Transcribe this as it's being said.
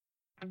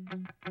Hey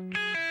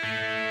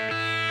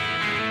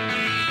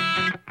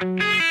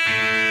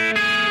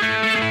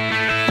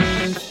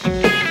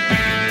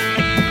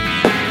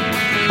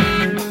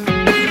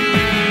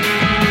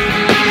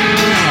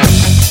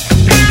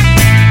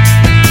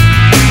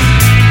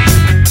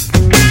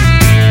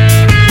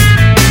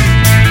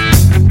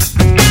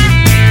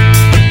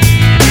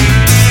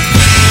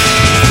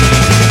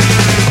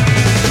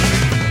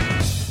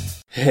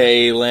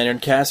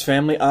LanternCast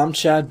family, I'm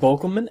Chad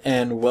Bokelman,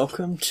 and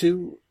welcome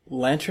to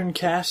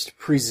LanternCast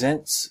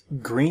Presents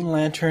Green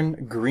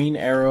Lantern Green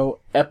Arrow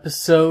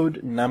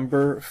episode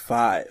number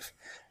 5.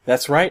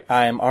 That's right,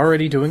 I am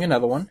already doing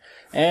another one,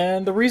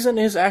 and the reason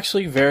is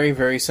actually very,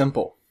 very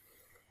simple.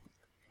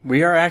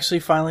 We are actually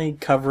finally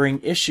covering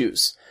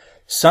issues.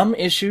 Some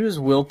issues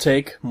will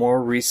take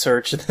more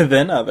research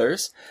than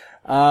others,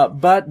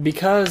 but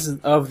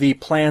because of the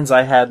plans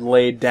I had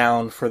laid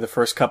down for the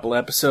first couple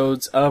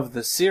episodes of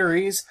the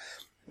series,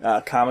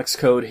 comics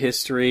code,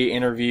 history,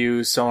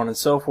 interviews, so on and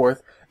so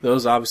forth,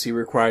 those obviously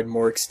required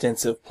more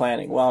extensive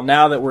planning. Well,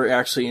 now that we're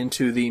actually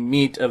into the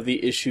meat of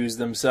the issues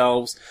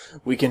themselves,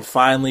 we can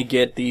finally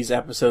get these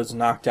episodes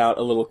knocked out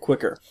a little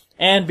quicker.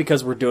 And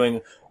because we're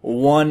doing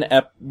one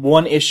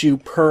issue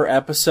per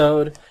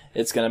episode,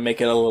 it's going to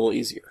make it a little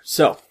easier.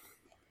 So,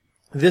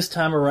 this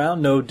time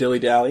around, no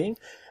dilly-dallying.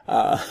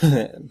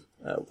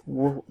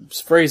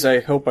 Phrase I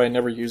hope I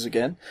never use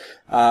again.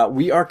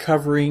 We are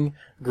covering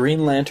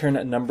Green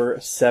Lantern number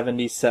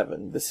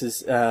 77. This is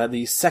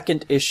the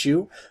second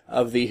issue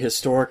of the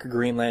historic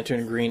Green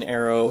Lantern Green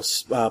Arrow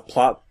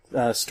plot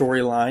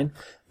storyline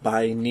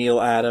by Neil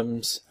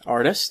Adams,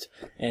 artist,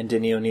 and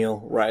Denny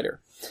O'Neil, writer.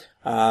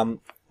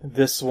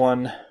 This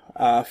one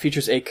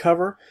features a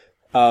cover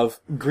of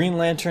Green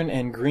Lantern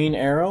and Green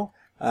Arrow,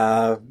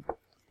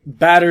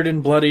 battered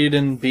and bloodied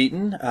and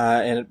beaten,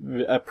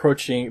 and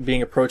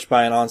being approached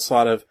by an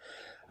onslaught of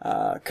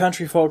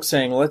country folk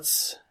saying,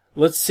 let's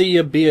see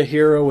you be a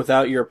hero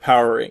without your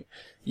powering.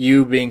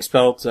 You being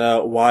spelt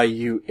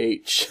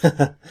Y-U-H.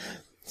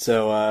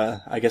 So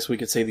I guess we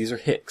could say these are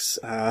Hicks,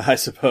 I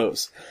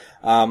suppose.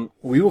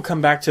 We will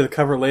come back to the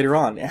cover later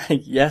on.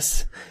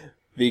 Yes,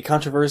 the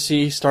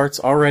controversy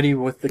starts already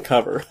with the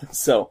cover.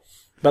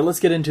 But let's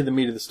get into the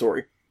meat of the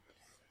story.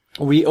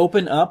 We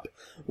open up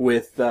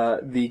with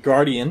the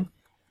Guardian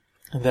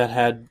that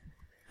had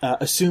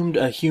assumed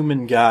a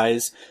human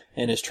guise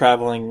and is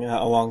traveling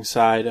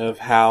alongside of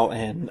Hal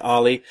and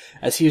Ollie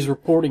as he is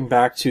reporting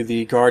back to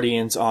the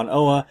Guardians on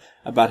Oa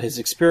about his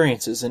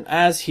experiences. And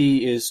as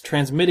he is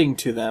transmitting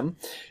to them,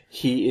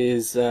 he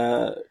is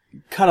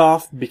cut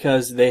off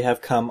because they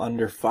have come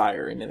under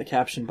fire. And in the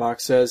caption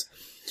box says,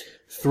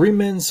 3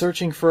 men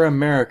searching for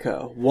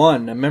America.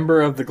 1, a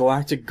member of the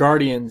Galactic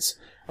Guardians,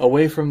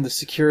 away from the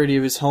security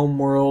of his home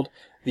world.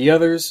 The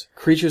others,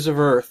 creatures of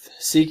Earth,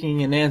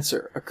 seeking an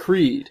answer, a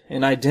creed,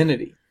 an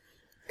identity.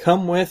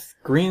 Come with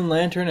Green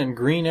Lantern and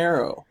Green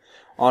Arrow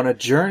on a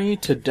journey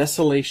to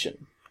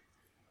desolation.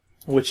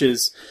 Which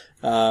is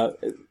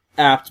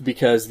apt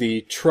because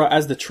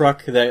as the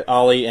truck that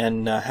Ollie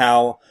and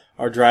Hal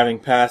are driving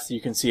past, you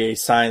can see a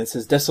sign that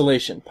says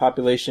Desolation,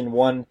 population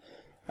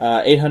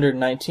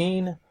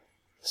 819,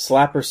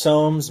 Slapper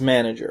Soames,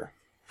 manager.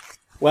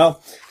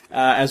 Well,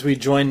 as we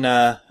join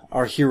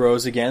our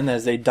heroes again,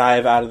 as they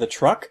dive out of the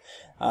truck,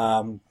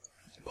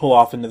 pull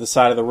off into the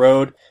side of the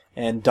road,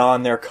 and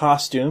don their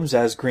costumes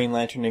as Green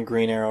Lantern and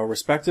Green Arrow,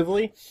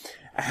 respectively.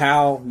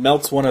 Hal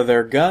melts one of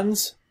their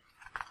guns,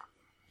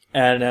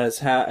 and as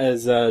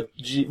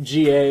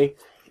G.A.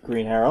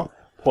 Green Arrow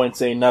points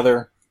to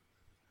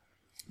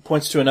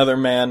another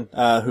man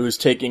who's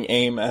taking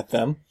aim at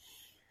them.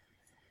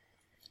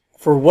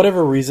 For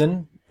whatever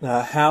reason,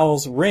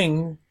 Hal's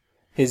ring,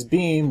 his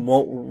beam,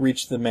 won't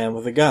reach the man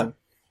with a gun.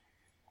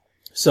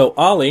 So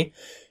Ollie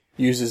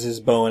uses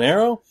his bow and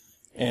arrow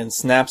and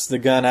snaps the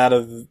gun out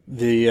of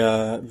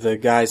the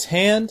guy's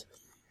hand,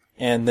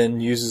 and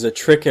then uses a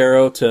trick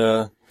arrow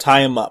to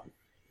tie him up.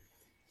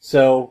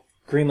 So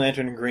Green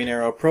Lantern and Green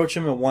Arrow approach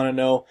him and want to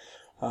know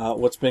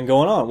what's been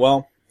going on.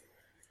 Well,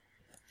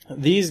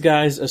 these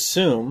guys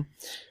assume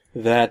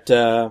that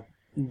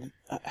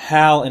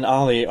Hal and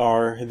Ollie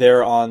are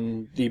there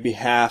on the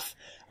behalf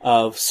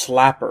of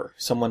Slapper,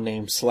 someone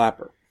named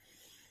Slapper.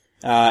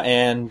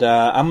 And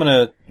I'm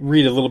going to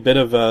read a little bit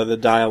of the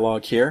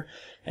dialogue here,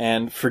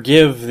 and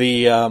forgive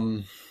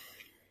the,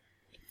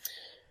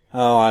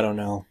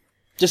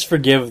 just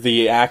forgive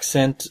the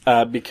accent,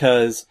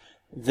 because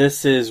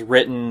this is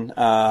written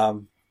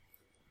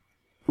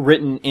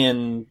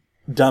in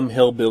dumb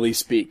hillbilly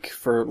speak,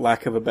 for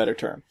lack of a better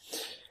term.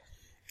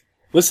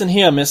 Listen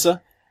here,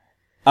 missa.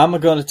 I'm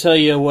going to tell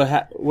you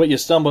what you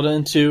stumbled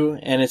into,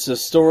 and it's a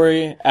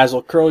story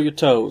as'll curl your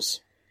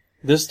toes.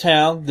 This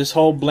town, this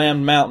whole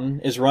blamed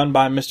mountain, is run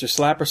by Mr.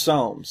 Slapper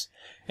Soames,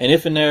 and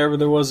if and ever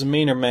there was a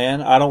meaner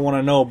man, I don't want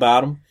to know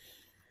about him.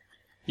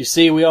 You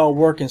see, we all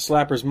work in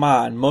Slapper's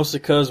mine, mostly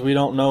 'cause we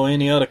don't know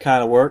any other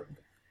kind of work,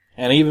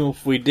 and even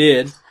if we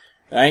did,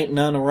 there ain't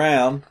none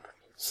around.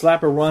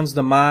 Slapper runs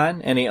the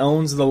mine, and he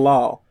owns the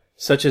law.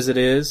 such as it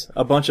is,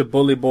 a bunch of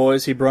bully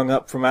boys he brung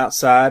up from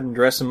outside and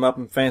dressed 'em up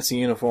in fancy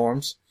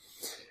uniforms.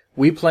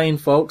 We plain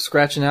folks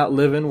scratching out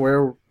living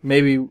where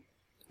maybe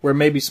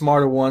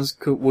smarter ones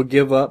would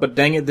give up, but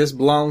dang it, this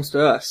belongs to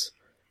us.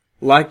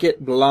 Like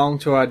it belonged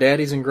to our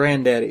daddies and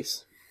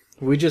granddaddies.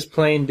 We just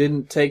plain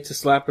didn't take to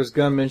Slapper's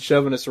gunmen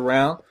shoving us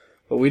around,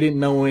 but we didn't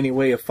know any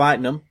way of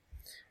fighting 'em.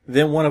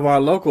 Then one of our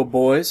local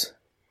boys,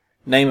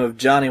 name of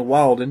Johnny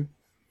Walden,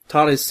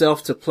 taught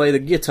himself to play the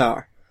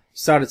guitar,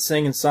 started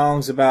singing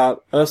songs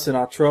about us and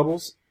our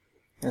troubles,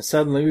 and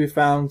suddenly we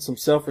found some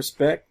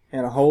self-respect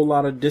and a whole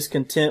lot of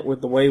discontent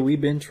with the way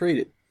we've been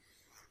treated.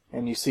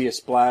 And you see a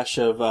splash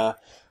of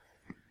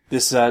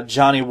this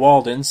Johnny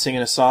Walden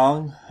singing a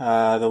song.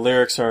 The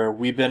lyrics are,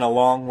 "We've been a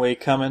long way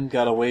coming,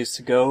 got a ways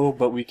to go,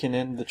 but we can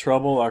end the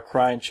trouble, our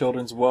crying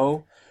children's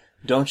woe.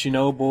 Don't you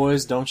know,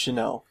 boys, don't you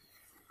know?"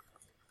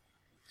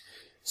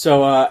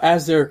 So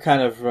as they're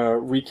kind of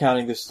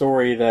recounting the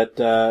story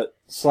that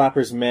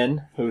Slapper's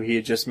men, who he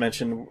had just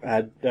mentioned,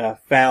 had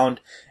found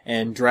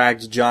and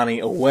dragged Johnny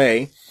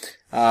away,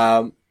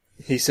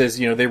 he says,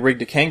 they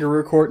rigged a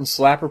kangaroo court and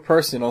Slapper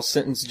personal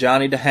sentenced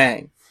Johnny to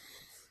hang.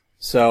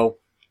 So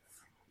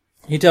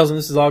he tells him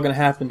this is all going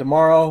to happen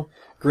tomorrow.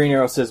 Green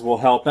Arrow says, we'll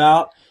help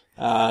out.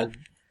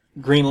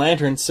 Green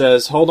Lantern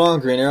says, hold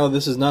on, Green Arrow,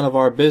 this is none of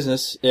our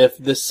business if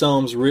this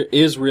Soames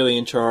is really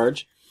in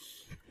charge.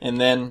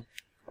 And then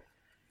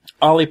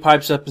Ollie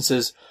pipes up and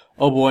says,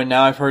 oh boy,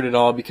 now I've heard it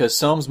all because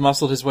Soames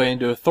muscled his way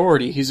into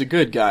authority. He's a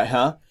good guy,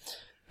 huh?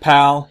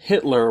 Pal,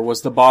 Hitler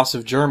was the boss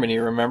of Germany,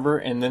 remember?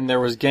 And then there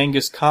was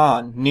Genghis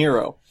Khan,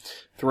 Nero.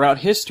 Throughout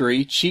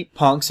history, cheap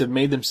punks have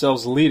made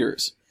themselves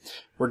leaders.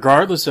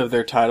 Regardless of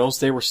their titles,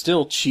 they were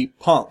still cheap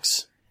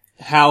punks.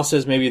 Hal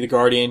says maybe the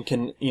Guardian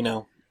can,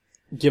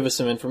 give us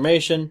some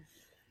information.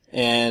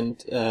 And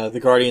the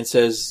Guardian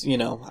says,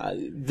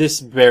 this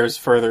bears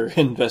further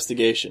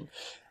investigation.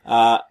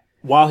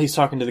 While he's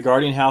talking to the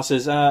Guardian, Hal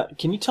says,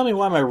 can you tell me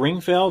why my ring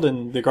failed?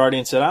 And the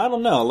Guardian said, I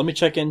don't know. Let me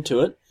check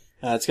into it.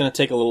 It's going to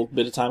take a little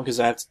bit of time because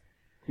I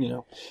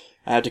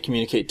have to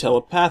communicate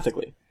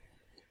telepathically.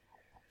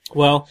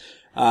 Well,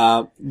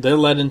 they're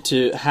led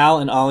into, Hal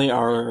and Ollie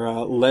are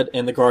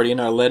and the Guardian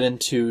are led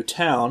into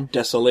town,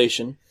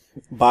 Desolation,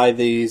 by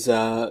these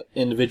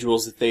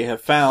individuals that they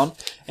have found,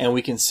 and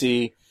we can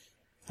see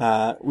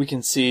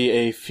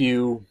a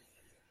few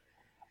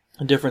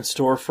different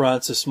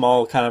storefronts, a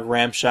small kind of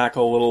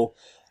ramshackle little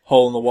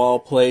hole-in-the-wall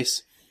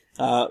place.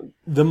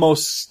 The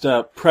most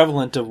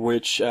prevalent of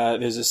which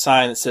there's a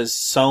sign that says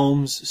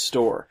Soames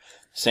Store.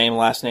 Same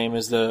last name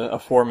as the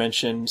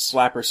aforementioned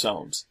Slapper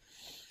Soames.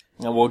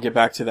 And we'll get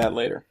back to that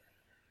later.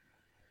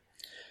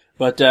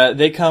 But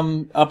they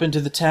come up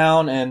into the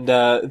town, and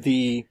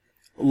the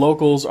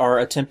locals are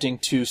attempting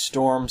to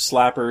storm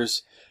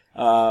Slapper's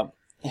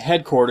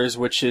headquarters,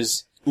 which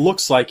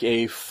looks like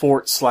a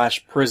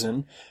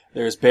fort/prison.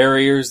 There's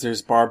barriers,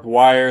 there's barbed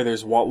wire,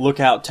 there's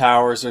lookout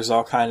towers, there's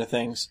all kind of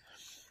things.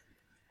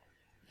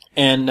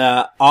 And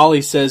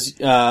Ollie says,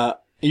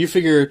 you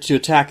figure to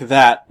attack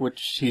that,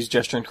 which he's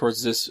gesturing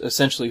towards this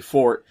essentially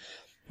fort,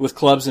 with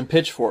clubs and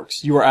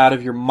pitchforks. You are out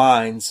of your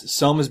minds.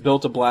 Soames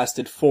built a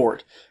blasted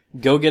fort.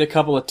 Go get a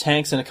couple of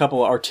tanks and a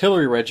couple of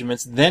artillery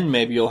regiments, then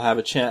maybe you'll have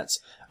a chance.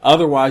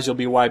 Otherwise, you'll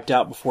be wiped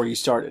out before you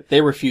start it. They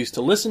refuse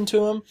to listen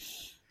to him,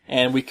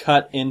 and we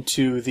cut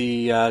into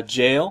the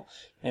jail,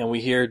 and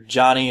we hear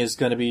Johnny is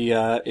going to be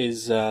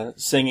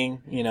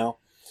singing,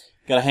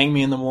 Gotta hang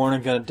me in the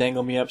morning, gonna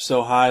dangle me up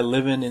so high.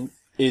 Living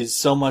is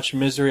so much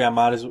misery, I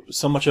might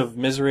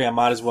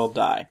as well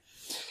die.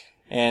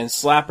 And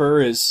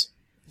Slapper is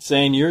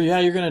saying,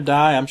 you're gonna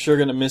die. I'm sure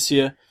gonna miss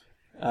you.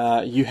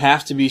 You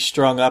have to be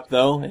strung up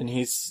though. And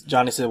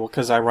Johnny said, well,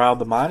 'cause I riled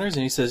the miners.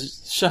 And he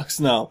says, shucks,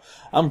 no.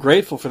 I'm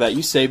grateful for that.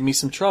 You saved me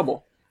some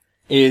trouble.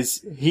 He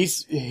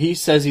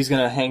says he's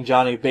gonna hang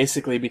Johnny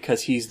basically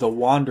because he's the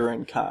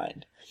wandering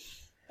kind.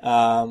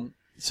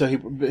 So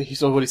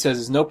what he says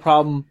is, no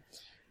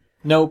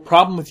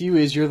problem with you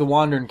is you're the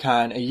wandering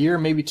kind. A year,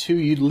 maybe two,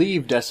 you'd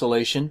leave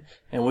Desolation,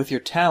 and with your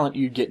talent,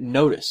 you'd get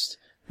noticed.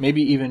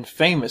 Maybe even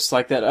famous,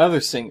 like that other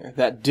singer,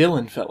 that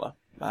Dylan fella.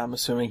 I'm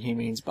assuming he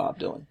means Bob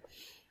Dylan.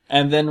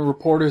 And then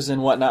reporters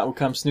and whatnot will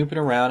come snooping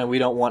around, and we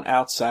don't want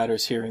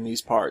outsiders here in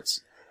these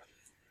parts.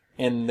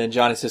 And then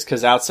Johnny says,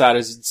 'cause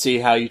outsiders would see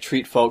how you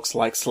treat folks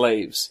like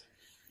slaves.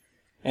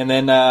 And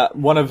then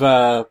one of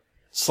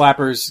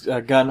Slapper's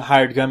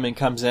hired gunmen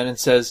comes in and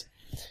says,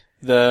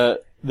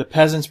 the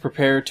peasants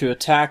prepare to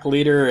attack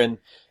leader, and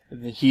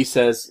he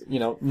says,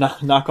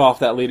 knock off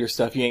that leader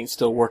stuff. You ain't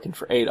still working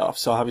for Adolf.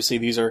 So obviously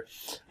these are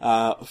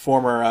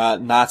former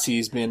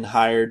Nazis being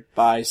hired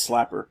by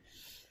Slapper.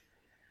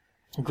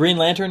 Green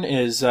Lantern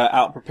is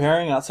out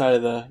preparing outside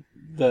of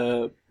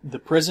the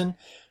prison,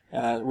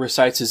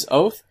 recites his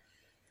oath,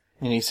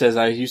 and he says,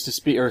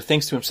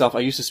 thinks to himself, I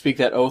used to speak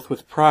that oath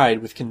with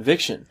pride, with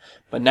conviction,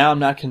 but now I'm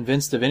not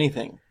convinced of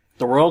anything.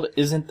 The world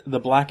isn't the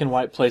black and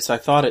white place I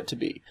thought it to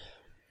be.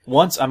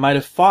 Once I might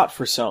have fought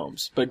for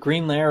Soames, but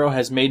Green Arrow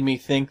has made me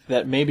think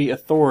that maybe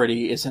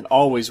authority isn't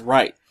always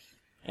right,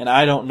 and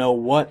I don't know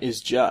what is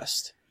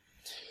just.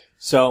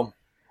 So,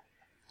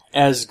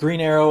 as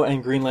Green Arrow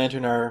and Green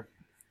Lantern are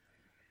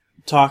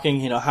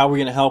talking, how are we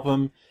going to help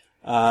him?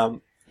 Are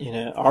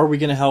we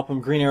going to help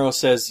him? Green Arrow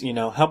says,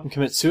 help him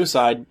commit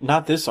suicide,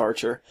 not this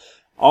Archer.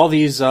 All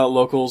these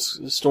locals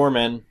storm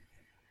in.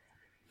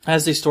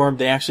 As they storm,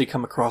 they actually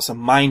come across a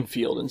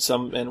minefield,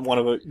 and one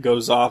of it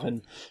goes off,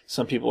 and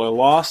some people are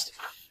lost.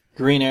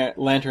 Green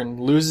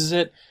Lantern loses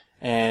it,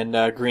 and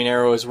Green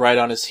Arrow is right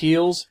on his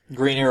heels.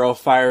 Green Arrow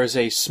fires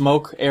a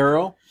smoke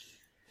arrow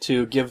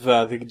to give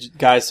the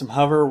guys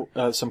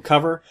some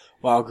cover,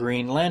 while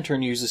Green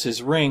Lantern uses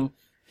his ring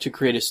to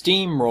create a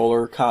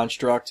steamroller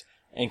construct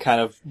and kind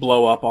of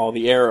blow up all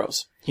the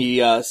arrows. He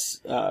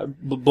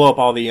blow up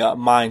all the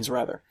mines,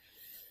 rather.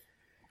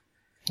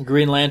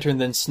 Green Lantern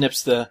then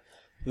snips the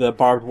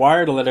barbed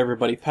wire to let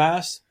everybody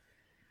pass,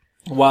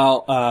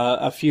 while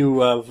a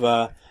few of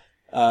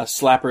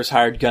Slapper's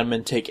hired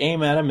gunmen take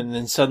aim at him, and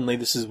then suddenly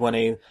this is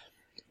when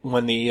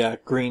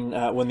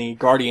the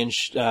Guardian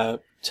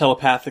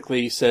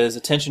telepathically says,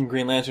 "Attention,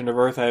 Green Lantern of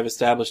Earth, I have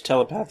established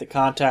telepathic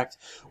contact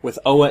with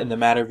Oa in the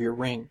matter of your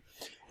ring.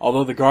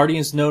 Although the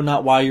Guardians know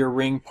not why your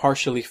ring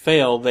partially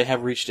failed, they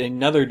have reached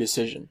another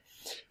decision.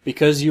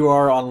 Because you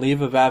are on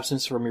leave of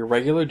absence from your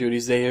regular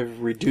duties, they have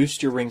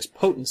reduced your ring's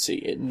potency.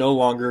 It no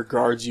longer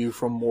guards you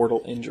from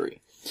mortal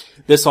injury."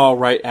 This all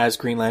right as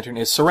Green Lantern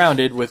is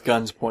surrounded with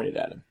guns pointed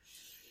at him.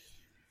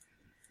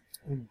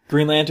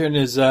 Green Lantern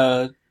is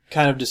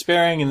kind of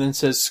despairing and then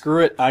says,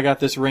 "Screw it, I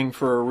got this ring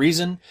for a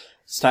reason.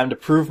 It's time to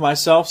prove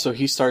myself." So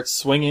he starts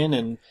swinging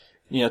and,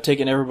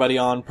 taking everybody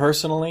on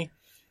personally.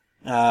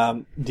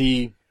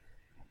 The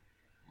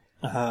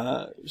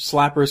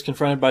Slapper is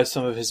confronted by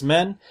some of his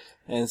men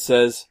and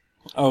says,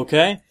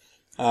 "Okay,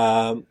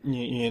 they've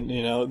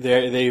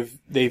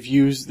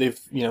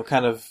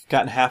kind of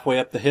gotten halfway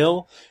up the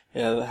hill.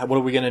 What are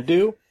we gonna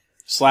do?"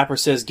 Slapper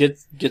says,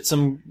 "Get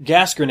some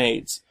gas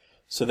grenades."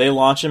 So they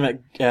launch him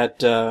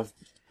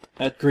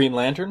at Green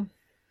Lantern.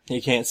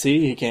 He can't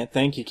see, he can't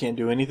think, he can't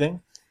do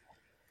anything.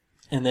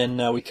 And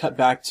then we cut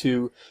back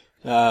to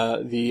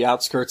the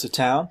outskirts of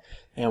town,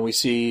 and we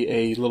see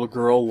a little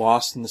girl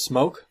lost in the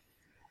smoke.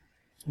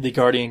 The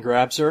Guardian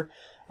grabs her,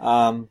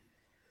 and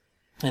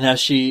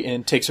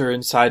takes her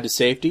inside to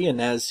safety.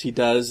 And as he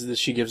does,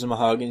 she gives him a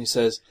hug, and he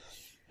says,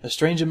 a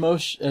strange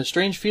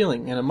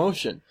feeling and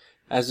emotion,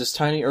 as this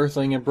tiny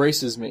Earthling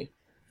embraces me.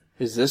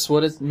 Is this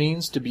what it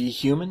means to be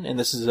human?" And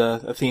this is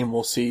a theme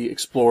we'll see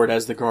explored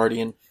as the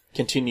Guardian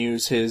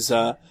continues his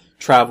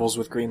travels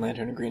with Green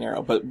Lantern and Green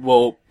Arrow. But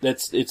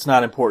it's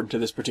not important to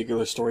this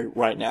particular story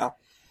right now.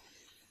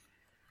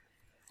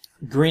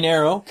 Green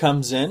Arrow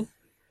comes in,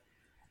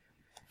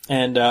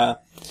 and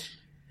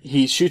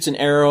he shoots an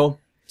arrow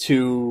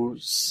to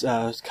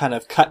kind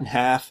of cut in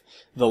half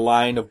the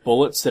line of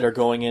bullets that are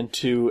going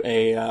into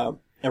a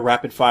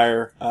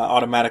rapid-fire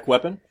automatic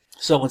weapon.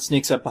 Someone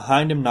sneaks up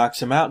behind him,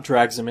 knocks him out,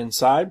 drags him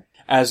inside.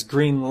 As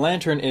Green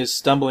Lantern is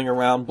stumbling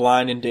around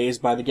blind and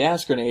dazed by the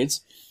gas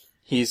grenades,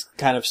 he's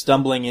kind of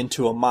stumbling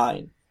into a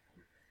mine.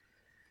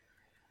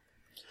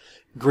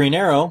 Green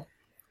Arrow,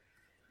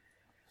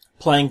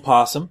 playing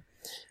possum,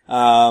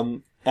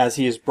 as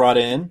he is brought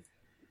in,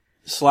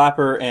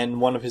 Slapper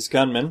and one of his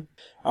gunmen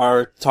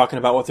are talking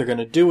about what they're going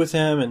to do with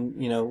him, and,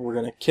 we're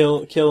going to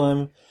kill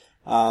him.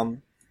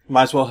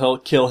 Might as well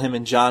kill him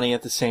and Johnny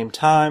at the same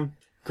time.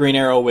 Green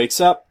Arrow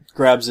wakes up,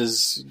 grabs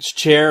his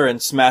chair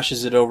and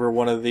smashes it over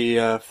one of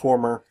the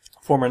former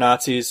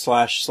Nazis /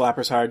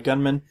 Slapper's hired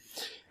gunmen,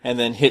 and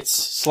then hits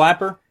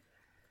Slapper.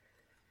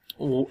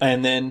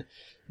 And then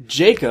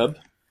Jacob,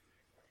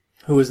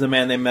 who was the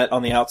man they met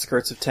on the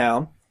outskirts of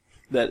town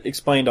that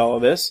explained all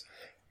of this,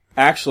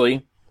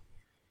 actually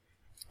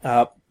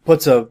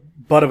puts a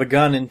butt of a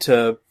gun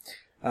into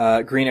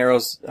Green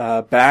Arrow's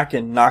back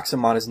and knocks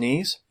him on his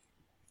knees.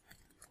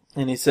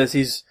 And he says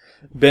he's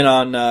been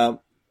on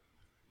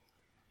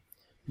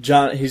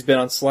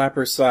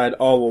Slapper's side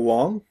all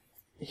along.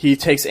 He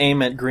takes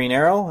aim at Green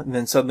Arrow, and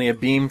then suddenly a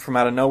beam from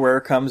out of nowhere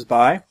comes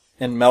by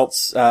and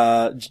melts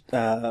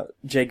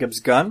Jacob's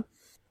gun.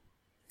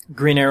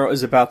 Green Arrow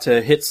is about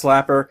to hit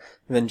Slapper,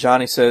 and then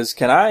Johnny says,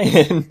 "Can I?"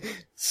 and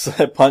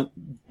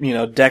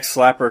decks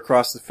Slapper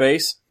across the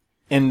face.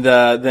 And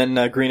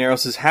then Green Arrow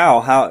says, "How,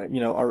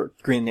 or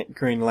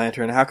Green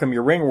Lantern, how come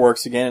your ring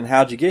works again, and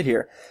how'd you get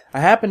here?" "I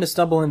happened to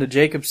stumble into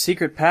Jacob's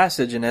secret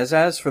passage, and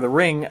as for the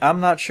ring, I'm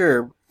not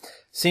sure.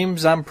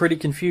 Seems I'm pretty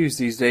confused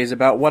these days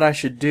about what I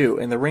should do,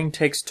 and the ring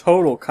takes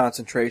total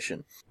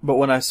concentration. But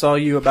when I saw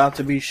you about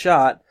to be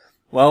shot,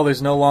 well,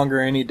 there's no longer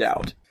any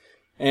doubt."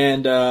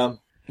 And,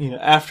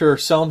 after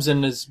Selms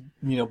and his,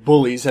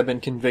 bullies have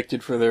been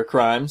convicted for their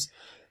crimes,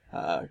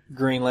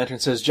 Green Lantern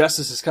says,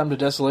 "Justice has come to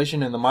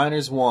Desolation and the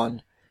miners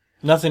won.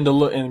 Nothing to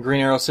look," and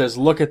Green Arrow says,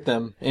 "Look at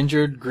them,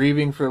 injured,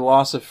 grieving for the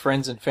loss of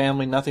friends and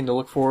family, nothing to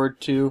look forward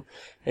to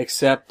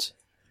except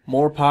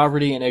more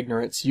poverty and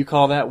ignorance. You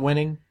call that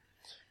winning?"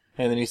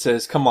 And then he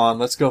says, "Come on,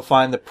 let's go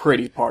find the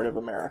pretty part of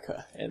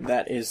America." And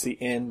that is the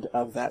end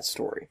of that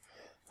story.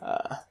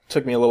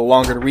 Took me a little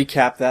longer to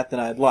recap that than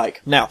I'd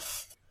like. Now,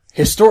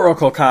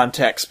 historical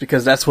context,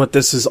 because that's what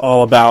this is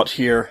all about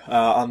here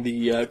on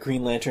the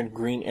Green Lantern,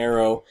 Green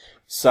Arrow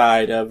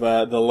side of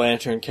the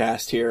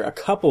LanternCast here. A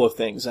couple of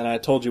things, and I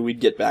told you we'd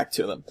get back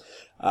to them.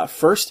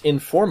 First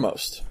and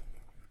foremost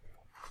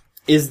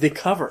is the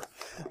cover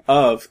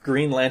of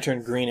Green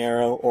Lantern, Green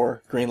Arrow,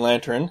 or Green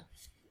Lantern,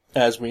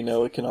 as we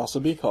know it can also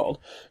be called,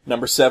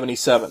 number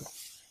 77.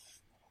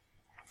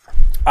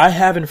 I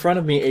have in front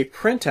of me a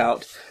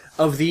printout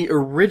of the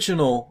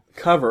original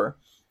cover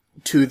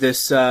to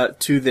this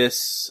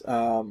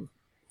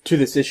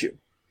issue.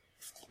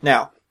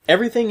 Now,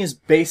 everything is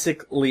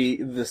basically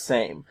the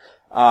same.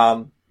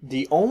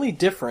 The only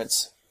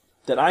difference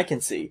that I can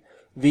see,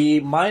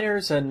 the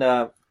miners and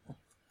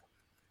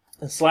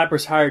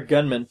Slapper's hired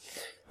gunmen,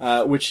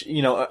 which,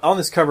 on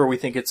this cover we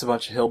think it's a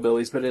bunch of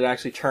hillbillies, but it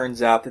actually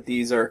turns out that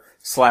these are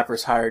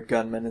Slapper's hired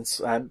gunmen,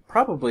 and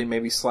probably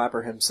maybe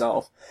Slapper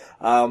himself,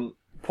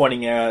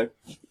 pointing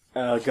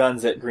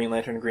guns at Green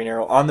Lantern and Green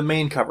Arrow on the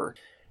main cover.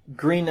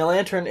 Green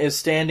Lantern is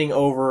standing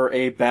over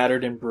a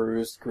battered and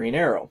bruised Green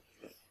Arrow.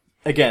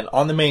 Again,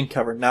 on the main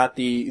cover, not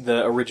the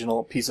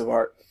original piece of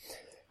art.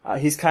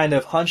 He's kind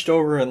of hunched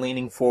over and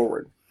leaning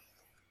forward.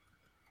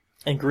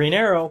 And Green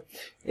Arrow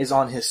is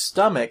on his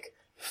stomach,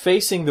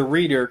 facing the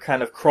reader,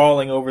 kind of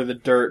crawling over the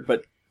dirt,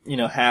 but,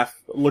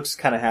 looks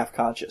kind of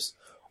half-conscious.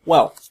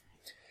 Well,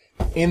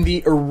 in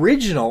the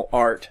original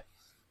art,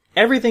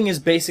 everything is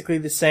basically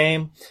the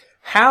same.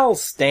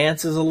 Hal's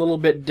stance is a little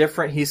bit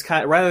different. He's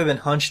rather than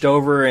hunched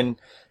over and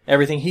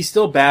everything, he's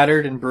still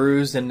battered and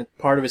bruised, and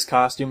part of his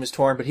costume is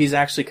torn, but he's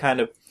actually kind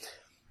of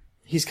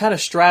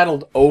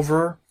straddled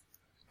over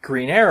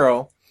Green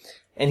Arrow,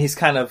 and he's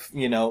kind of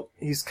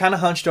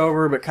hunched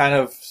over, but kind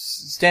of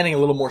standing a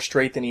little more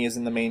straight than he is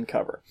in the main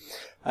cover.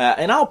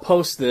 And I'll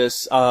post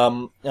this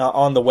on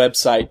the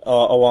website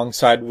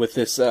alongside with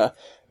this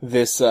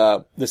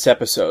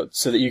episode,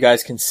 so that you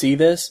guys can see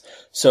this.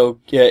 So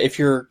if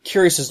you're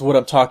curious as to what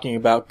I'm talking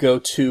about, go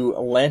to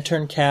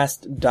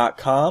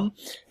LanternCast.com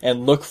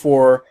and look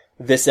for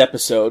this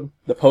episode,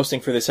 the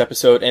posting for this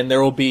episode, and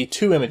there will be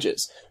two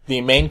images: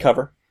 the main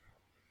cover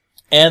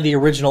and the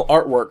original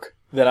artwork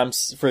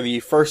for the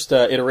first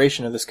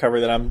iteration of this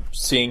cover that I'm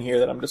seeing here,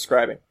 that I'm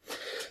describing.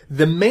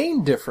 The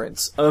main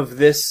difference of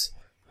this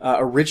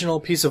original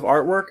piece of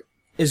artwork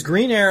is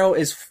Green Arrow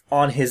is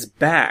on his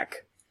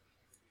back.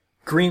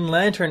 Green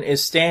Lantern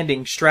is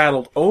standing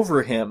straddled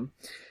over him,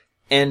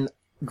 and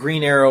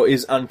Green Arrow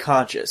is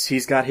unconscious.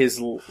 He's got his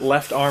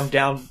left arm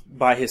down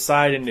by his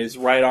side and his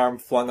right arm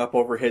flung up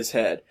over his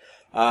head.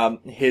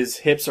 His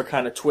hips are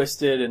kind of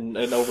twisted and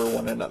over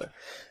one another.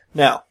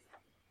 Now,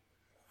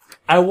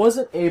 I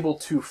wasn't able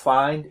to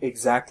find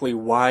exactly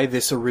why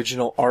this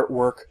original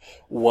artwork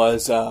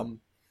was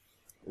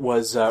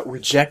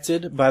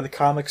rejected by the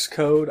Comics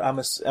Code. I'm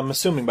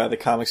assuming by the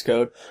Comics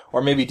Code,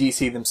 or maybe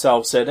DC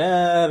themselves said,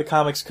 the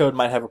Comics Code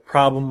might have a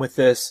problem with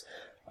this.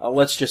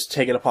 Let's just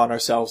take it upon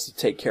ourselves to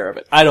take care of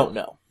it. I don't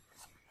know.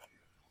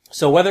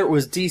 So whether it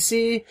was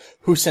DC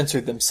who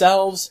censored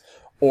themselves,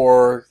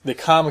 or the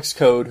Comics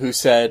Code who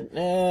said,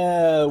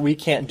 we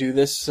can't do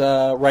this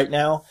right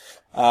now,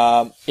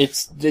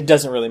 it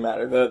doesn't really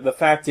matter. The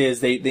fact is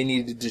they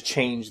needed to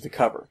change the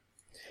cover.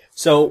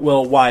 So,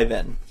 well, why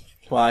then?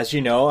 Well, as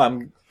you know,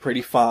 I'm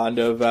pretty fond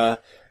of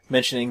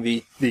mentioning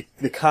the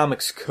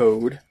Comics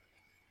Code,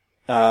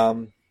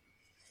 and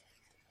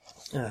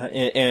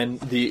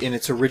in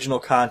its original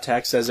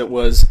context, as it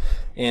was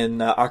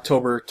in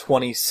October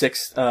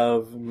 26th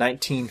of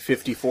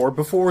 1954,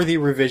 before the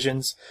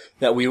revisions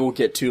that we will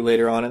get to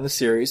later on in the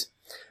series.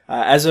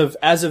 As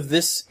of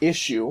this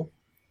issue,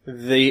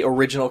 the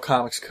original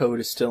Comics Code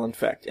is still in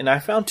effect, and I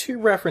found two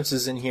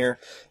references in here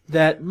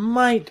that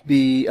might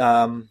be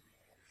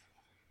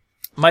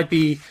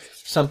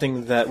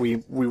something that we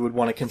would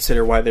want to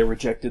consider why they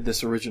rejected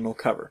this original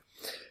cover.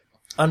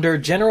 Under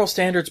General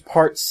Standards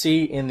Part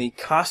C in the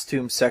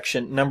Costume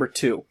section, number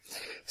 2,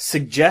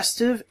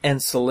 suggestive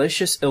and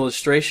salacious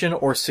illustration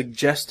or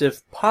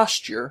suggestive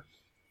posture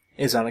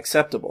is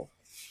unacceptable.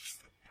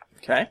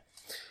 Okay?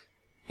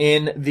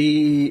 In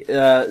the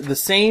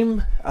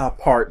same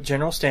part,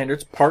 General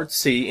Standards Part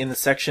C, in the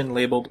section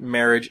labeled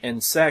Marriage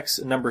and Sex,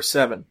 number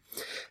 7,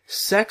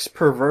 sex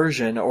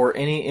perversion or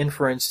any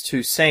inference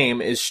to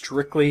same is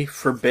strictly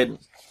forbidden.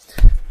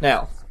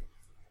 Now,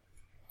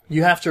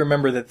 you have to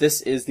remember that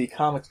this is the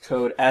Comics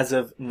Code as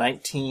of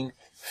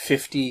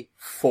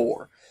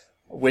 1954,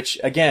 which,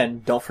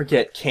 again, don't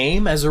forget,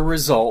 came as a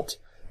result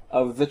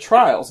of the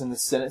trials in the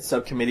Senate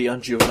Subcommittee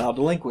on Juvenile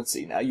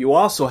Delinquency. Now, you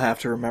also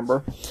have to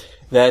remember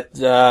that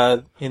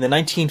in the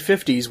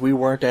 1950s, we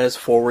weren't as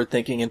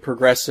forward-thinking and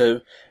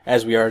progressive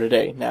as we are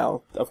today.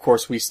 Now, of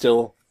course, we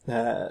still,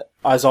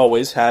 as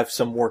always, have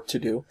some work to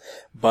do,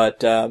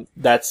 but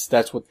that's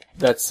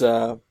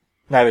neither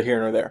here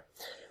nor there.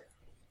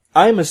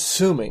 I'm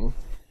assuming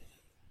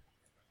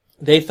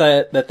they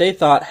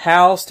thought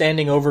Hal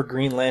standing over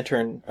Green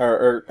Lantern,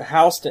 or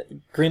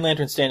Green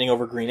Lantern standing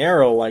over Green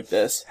Arrow like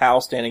this,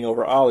 Hal standing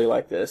over Ollie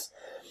like this,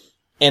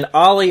 and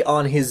Ollie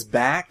on his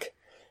back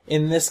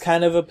in this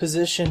kind of a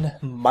position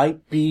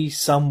might be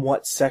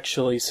somewhat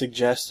sexually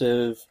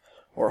suggestive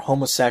or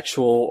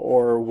homosexual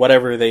or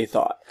whatever they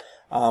thought.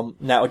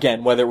 Now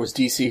again, whether it was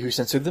DC who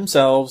censored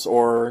themselves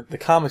or the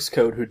Comics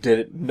Code who did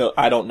it, no,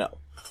 I don't know.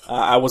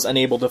 I was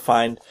unable to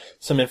find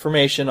some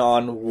information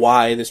on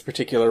why this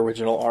particular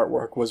original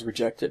artwork was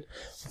rejected,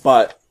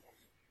 but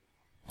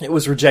it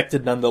was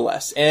rejected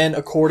nonetheless. And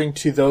according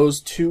to those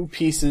two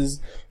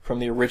pieces from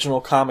the original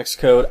Comics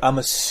Code, I'm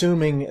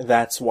assuming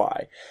that's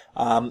why.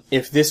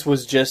 If this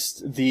was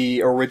just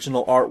the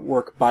original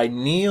artwork by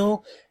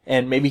Neil,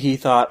 and maybe he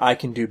thought I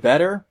can do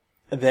better,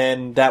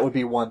 then that would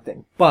be one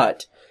thing.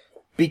 But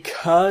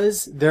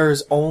because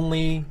there's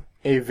only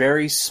a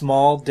very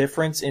small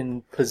difference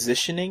in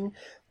positioning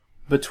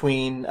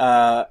between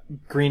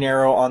Green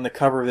Arrow on the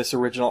cover of this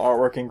original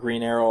artwork and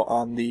Green Arrow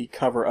on the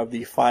cover of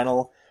the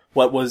final,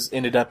 what was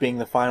ended up being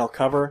the final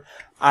cover,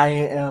 I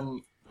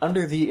am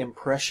under the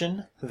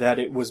impression that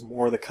it was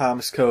more the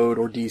Comics Code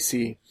or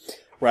DC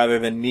rather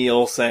than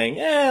Neil saying,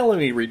 let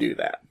me redo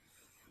that.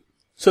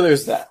 So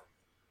there's that.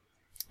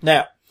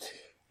 Now,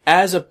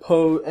 as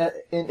opposed,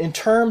 in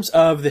terms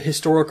of the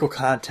historical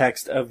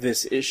context of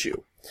this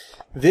issue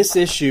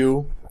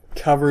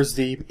covers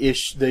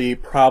the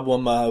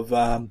problem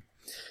of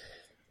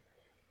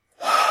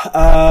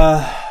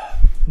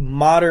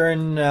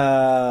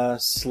modern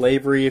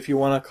slavery, if you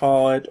want to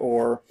call it,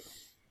 or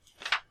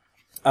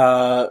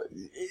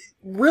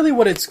really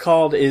what it's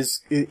called is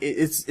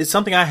it's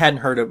something I hadn't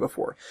heard of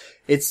before.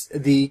 It's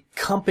the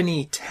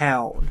company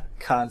town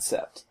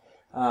concept,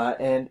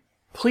 and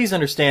please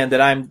understand that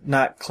I'm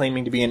not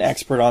claiming to be an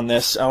expert on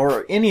this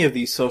or any of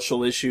these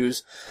social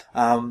issues,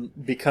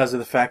 because of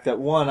the fact that,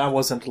 one, I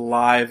wasn't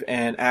live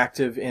and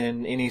active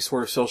in any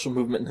sort of social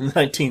movement in the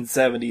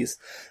 1970s,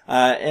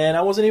 and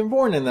I wasn't even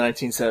born in the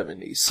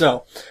 1970s.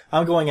 So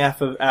I'm going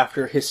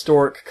after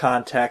historic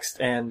context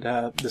and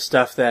the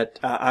stuff that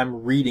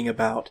I'm reading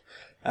about,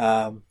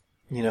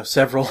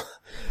 several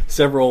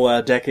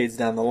decades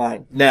down the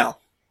line. Now,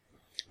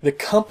 the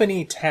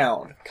company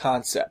town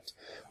concept.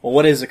 Well,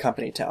 what is a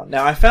company town?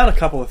 Now, I found a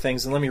couple of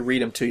things, and let me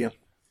read them to you.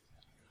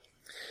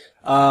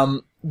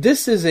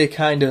 This is a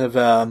kind of,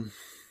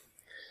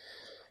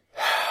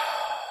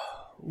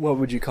 what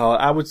would you call it?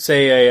 I would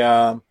say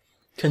a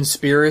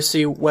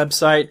conspiracy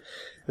website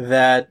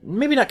that,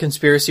 maybe not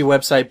conspiracy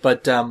website,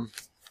 but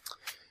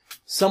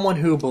someone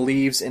who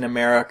believes in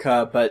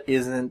America but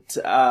isn't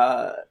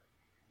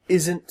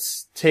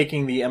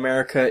taking the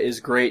America is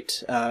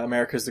great,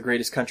 America is the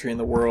greatest country in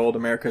the world,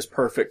 America is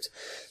perfect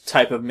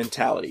type of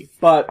mentality.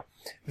 But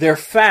their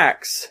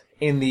facts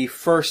in the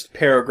first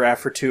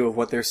paragraph or two of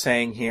what they're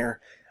saying here,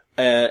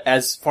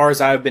 as far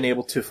as I've been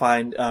able to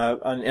find,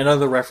 and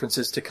other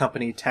references to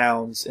company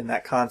towns in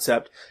that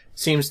concept,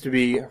 seems to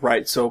be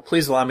right. So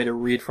please allow me to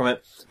read from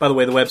it. By the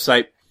way, the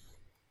website,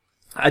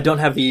 I don't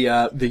have the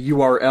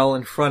URL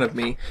in front of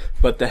me,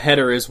 but the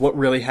header is "What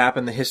Really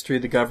Happened: The History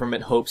the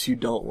Government Hopes You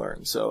Don't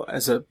Learn." So,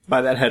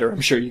 by that header,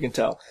 I'm sure you can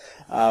tell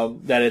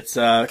that it's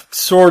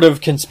sort of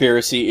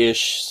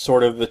conspiracy-ish,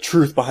 sort of the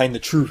truth behind the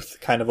truth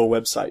kind of a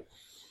website.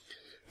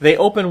 They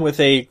open with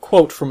a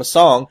quote from a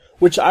song,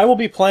 which I will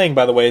be playing,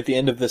 by the way, at the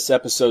end of this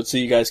episode, so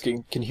you guys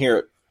can hear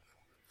it.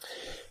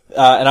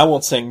 And I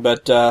won't sing,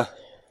 but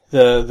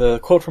the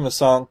quote from the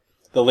song,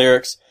 the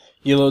lyrics.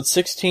 You load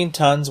 16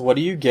 tons, what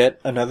do you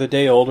get? Another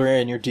day older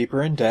and you're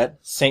deeper in debt.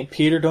 St.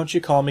 Peter, don't you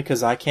call me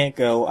 'cause I can't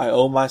go. I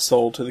owe my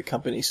soul to the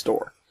company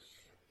store.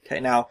 Okay,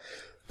 now,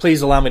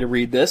 please allow me to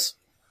read this.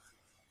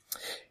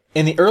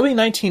 In the early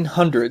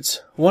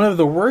 1900s, one of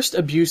the worst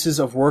abuses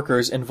of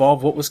workers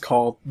involved what was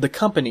called the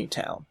company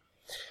town.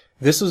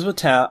 This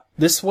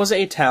was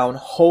a town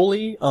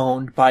wholly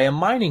owned by a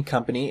mining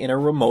company in a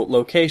remote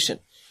location.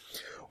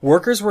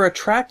 Workers were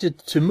attracted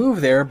to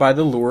move there by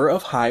the lure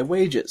of high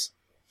wages.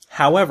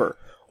 However,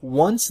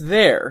 once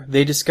there,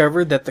 they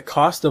discovered that the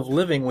cost of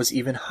living was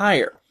even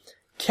higher,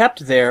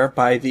 kept there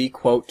by the,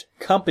 quote,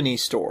 company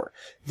store,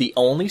 the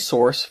only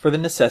source for the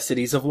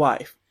necessities of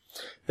life.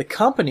 The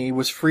company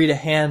was free to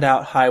hand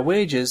out high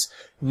wages,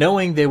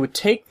 knowing they would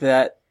take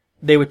that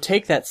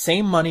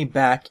same money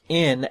back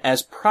in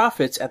as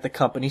profits at the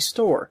company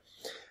store.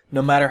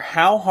 No matter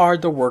how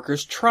hard the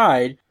workers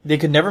tried, they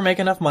could never make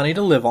enough money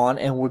to live on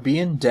and would be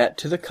in debt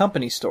to the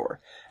company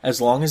store. As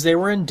long as they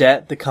were in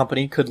debt, the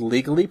company could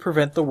legally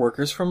prevent the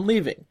workers from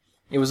leaving.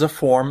 It was a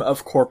form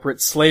of corporate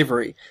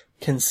slavery,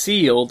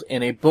 concealed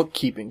in a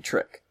bookkeeping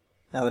trick.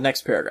 Now the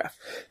next paragraph.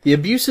 The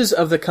abuses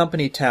of the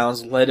company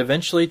towns led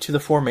eventually to the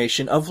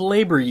formation of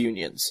labor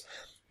unions,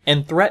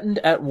 and threatened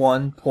at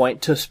one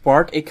point to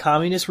spark a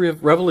communist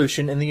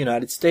revolution in the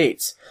United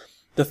States.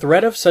 The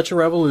threat of such a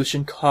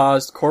revolution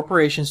caused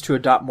corporations to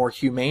adopt more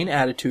humane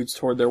attitudes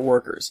toward their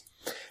workers.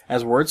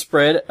 As word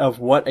spread of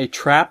what a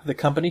trap the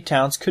company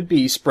towns could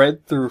be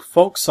spread through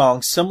folk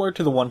songs similar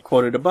to the one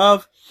quoted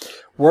above,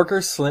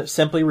 workers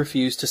simply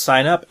refused to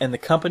sign up and the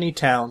company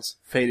towns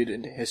faded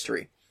into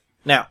history.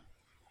 Now,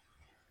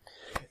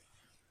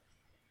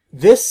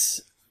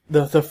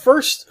 the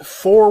first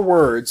 4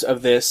 words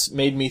of this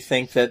made me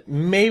think that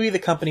maybe the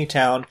company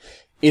town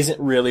isn't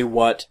really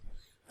what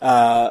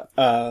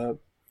Denny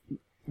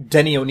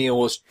O'Neil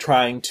was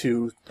trying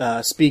to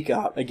speak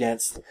out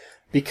against,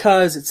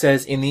 because it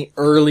says in the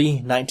early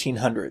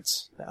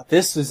 1900s. Now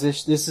this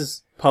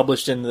is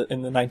published in the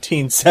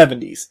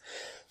 1970s.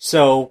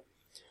 So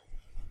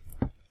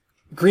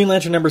Green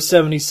Lantern number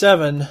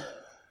 77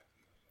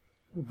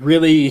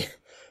 really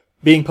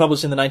being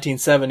published in the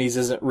 1970s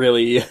isn't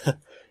really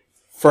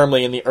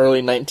firmly in the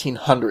early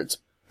 1900s.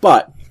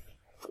 But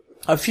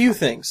a few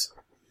things.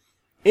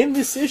 In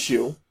this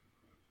issue,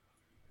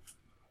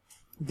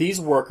 these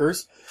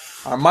workers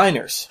are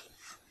miners.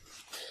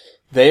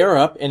 They are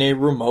up in a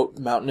remote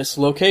mountainous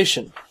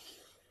location.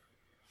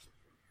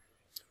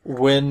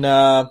 When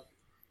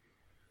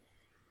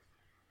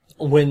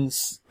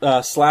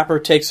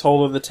Slapper takes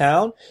hold of the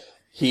town,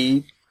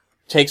 he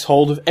takes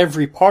hold of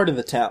every part of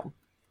the town.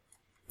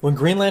 When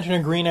Green Lantern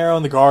and Green Arrow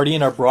and the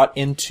Guardian are brought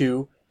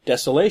into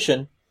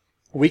Desolation,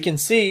 we can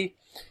see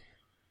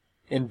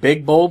in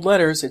big bold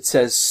letters it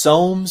says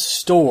Soames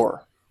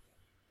Store.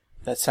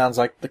 That sounds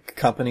like the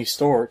company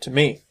store to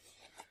me.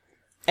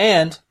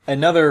 And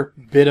another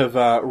bit of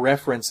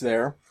reference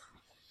there.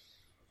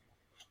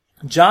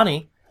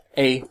 Johnny,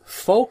 a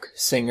folk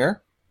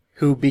singer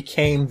who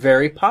became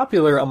very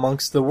popular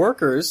amongst the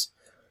workers,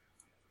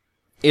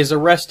 is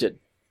arrested.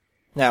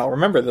 Now,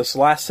 remember this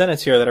last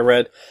sentence here that I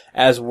read.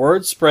 As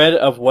word spread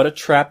of what a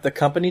trap the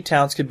company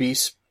towns could be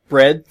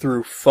spread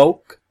through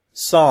folk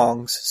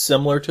songs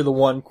similar to the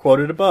one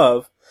quoted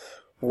above,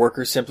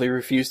 workers simply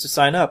refused to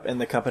sign up,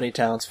 and the company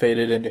towns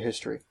faded into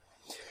history.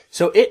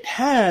 So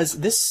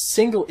this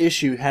single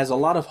issue has a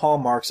lot of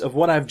hallmarks of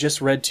what I've just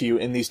read to you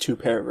in these two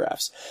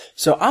paragraphs.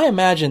 So I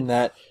imagine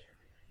that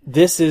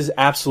this is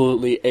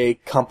absolutely a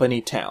company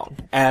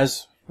town,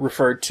 as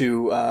referred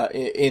to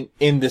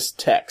in this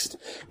text.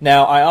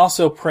 Now, I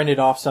also printed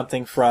off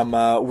something from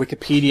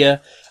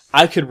Wikipedia.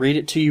 I could read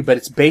it to you, but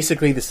it's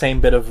basically the same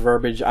bit of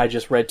verbiage I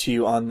just read to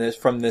you on this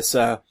from this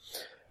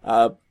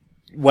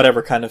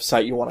whatever kind of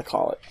site you want to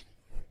call it.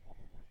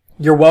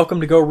 You're welcome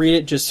to go read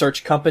it. Just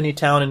search Company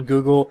Town in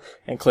Google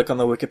and click on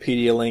the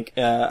Wikipedia link.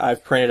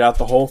 I've printed out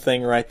the whole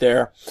thing right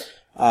there.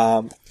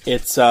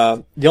 It's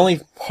the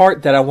only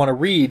part that I want to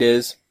read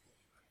is,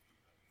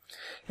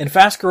 in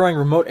fast-growing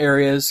remote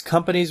areas,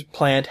 companies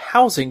planned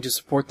housing to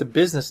support the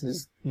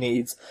business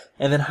needs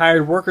and then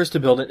hired workers to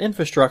build an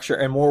infrastructure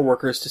and more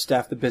workers to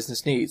staff the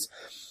business needs.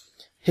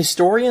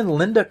 Historian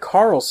Linda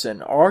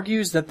Carlson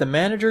argues that the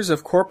managers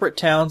of corporate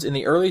towns in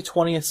the early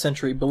 20th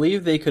century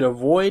believed they could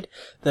avoid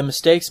the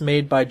mistakes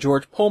made by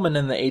George Pullman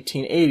in the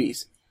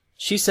 1880s.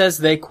 She says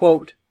they,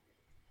 quote,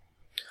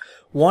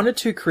 wanted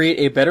to create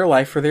a better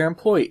life for their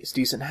employees,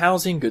 decent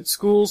housing, good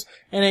schools,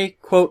 and a,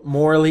 quote,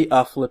 morally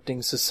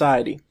uplifting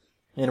society.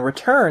 In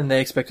return,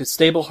 they expected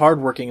stable,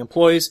 hard-working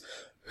employees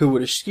who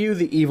would eschew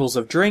the evils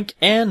of drink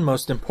and,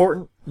 most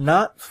important,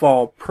 not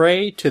fall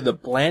prey to the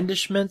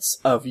blandishments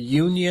of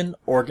union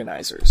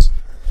organizers.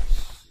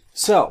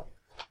 So,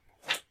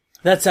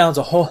 that sounds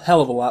a whole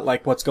hell of a lot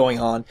like what's going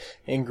on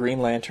in Green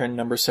Lantern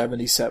number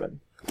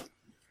 77.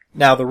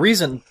 Now, the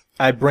reason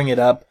I bring it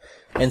up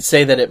and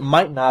say that it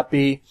might not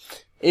be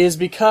is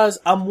because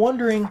I'm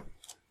wondering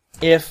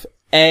if,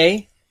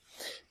 A,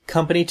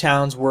 company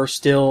towns were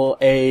still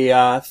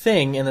a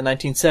thing in the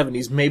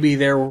 1970s. Maybe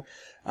there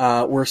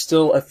were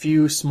still a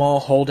few small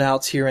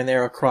holdouts here and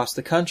there across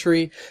the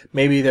country.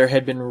 Maybe there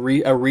had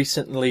been a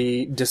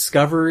recently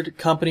discovered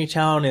company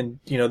town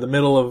in, the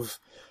middle of,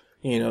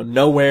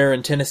 nowhere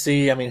in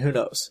Tennessee. I mean, who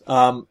knows?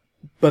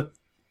 But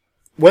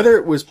whether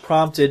it was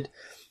prompted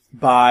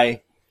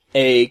by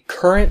a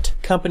current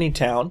company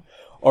town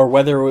or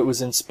whether it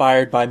was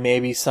inspired by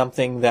maybe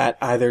something that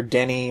either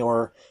Denny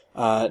or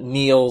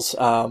Neil's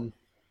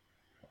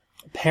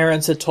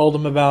parents had told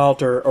him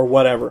about or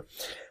whatever.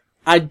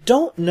 I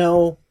don't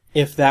know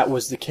if that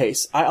was the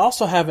case. I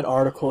also have an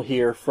article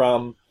here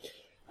from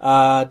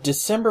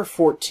December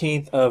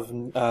 14th of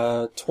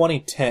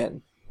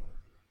 2010.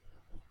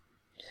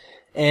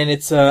 And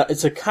it's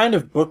a kind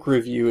of book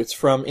review. It's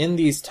from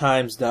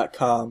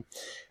InTheseTimes.com.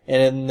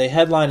 And the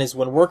headline is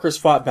When Workers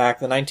Fought Back,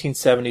 the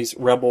 1970s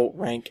Rebel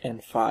Rank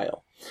and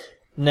File.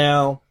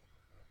 Now,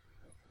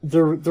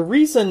 the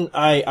reason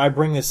I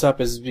bring this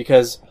up is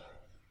because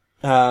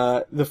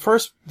the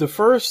first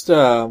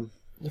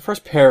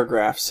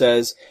paragraph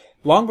says,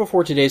 long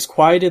before today's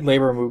quieted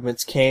labor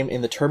movements came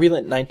in the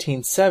turbulent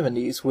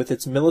 1970s with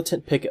its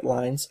militant picket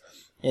lines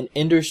and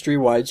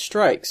industry-wide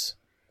strikes.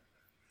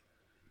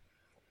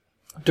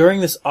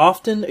 During this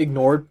often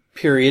ignored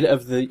period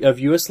of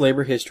U.S.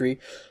 labor history,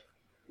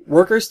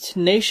 workers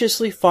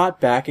tenaciously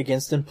fought back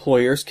against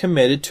employers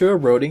committed to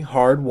eroding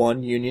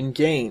hard-won union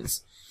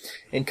gains.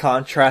 In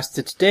contrast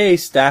to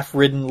today's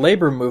staff-ridden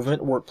labor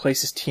movement,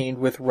 workplaces teemed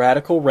with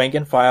radical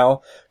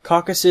rank-and-file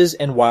caucuses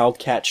and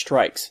wildcat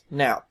strikes.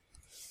 Now,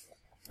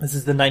 this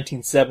is the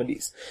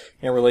 1970s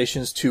in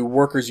relations to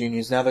workers'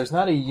 unions. Now, there's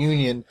not a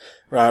union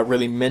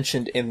really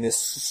mentioned in this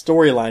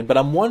storyline, but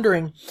I'm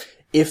wondering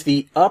if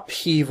the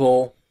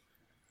upheaval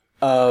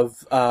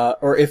of,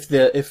 or if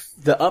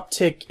the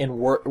uptick in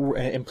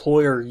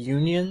employer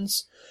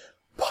unions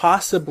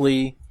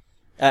possibly,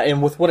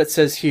 and with what it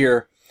says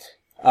here,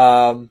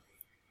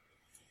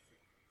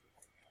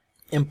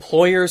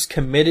 employers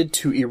committed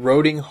to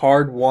eroding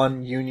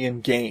hard-won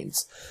union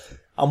gains.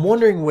 I'm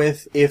wondering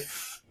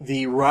if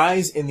the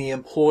rise in the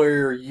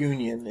employer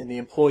union, in the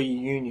employee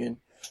union,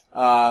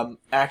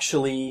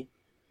 actually,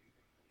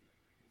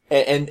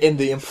 and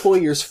the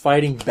employers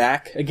fighting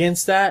back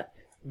against that,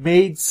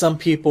 made some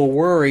people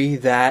worry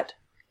that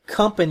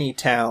company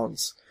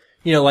towns,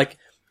 like,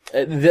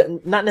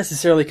 not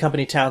necessarily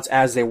company towns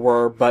as they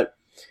were, but,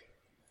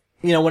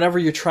 whenever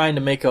you're trying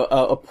to make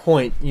a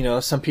point,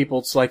 some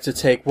people like to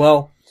take,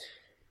 well,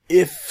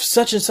 if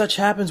such and such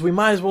happens, we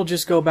might as well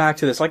just go back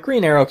to this. Like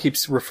Green Arrow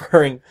keeps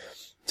referring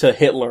to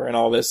Hitler and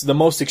all this, the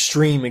most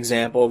extreme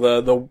example,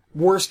 the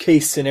worst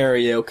case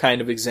scenario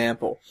kind of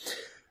example.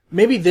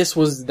 Maybe this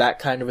was that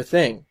kind of a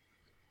thing.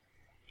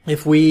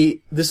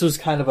 This was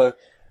kind of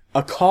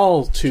a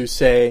call to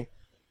say,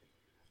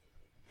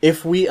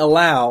 if we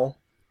allow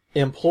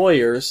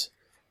employers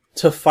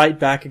to fight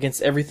back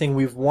against everything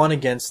we've won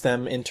against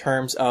them in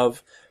terms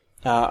of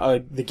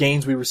the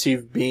gains we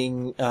receive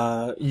being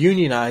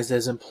unionized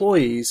as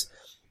employees,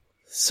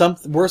 some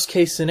worst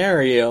case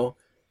scenario,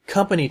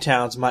 company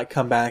towns might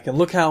come back and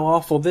look how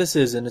awful this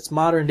is and it's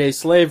modern day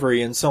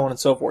slavery and so on and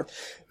so forth.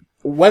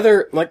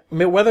 Whether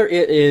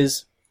it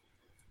is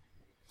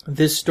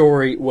this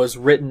story was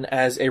written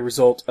as a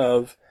result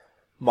of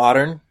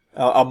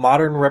a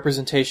modern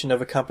representation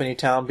of a company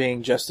town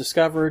being just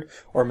discovered,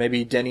 or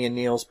maybe Denny and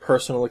Neil's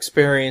personal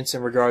experience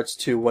in regards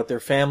to what their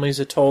families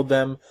had told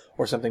them,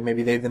 or something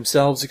maybe they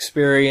themselves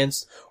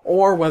experienced,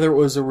 or whether it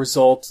was a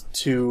result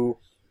to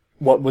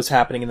what was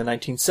happening in the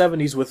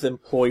 1970s with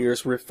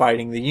employers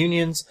fighting the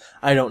unions,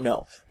 I don't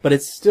know. But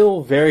it's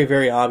still very,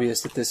 very obvious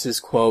that this is,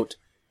 quote,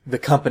 the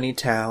company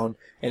town,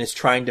 and it's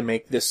trying to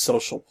make this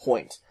social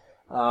point.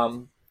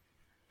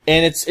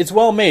 And it's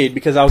well made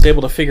because I was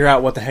able to figure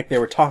out what the heck they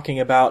were talking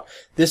about.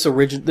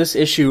 This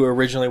issue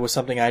originally was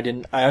something I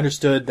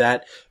understood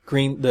that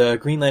the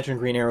Green Lantern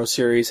Green Arrow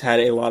series had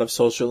a lot of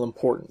social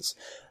importance.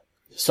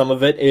 Some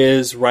of it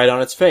is right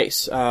on its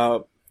face.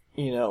 The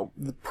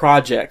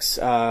projects,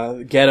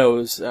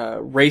 ghettos,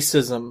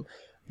 racism,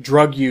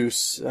 drug use,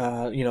 so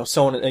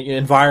on,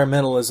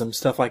 environmentalism,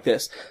 stuff like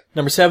this.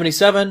 Number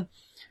 77,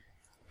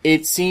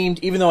 it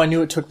seemed, even though I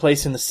knew it took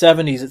place in the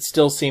 70s, it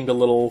still seemed a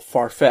little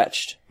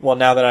far-fetched. Well,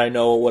 now that I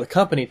know what a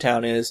company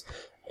town is,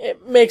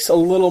 it makes a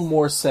little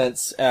more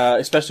sense,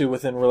 especially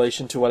within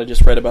relation to what I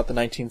just read about the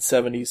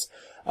 1970s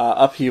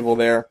upheaval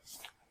there.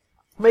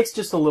 Makes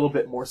just a little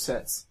bit more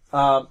sense.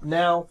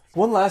 Now,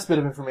 one last bit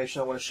of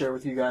information I want to share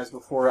with you guys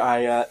before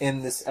I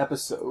end this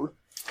episode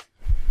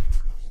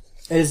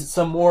is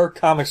some more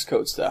Comics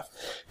Code stuff.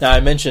 Now, I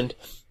mentioned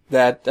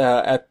that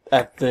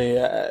at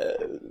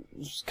the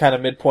kind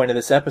of midpoint of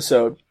this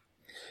episode,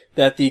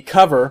 that the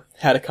cover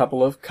had a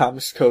couple of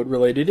Comics Code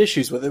related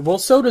issues with it. Well,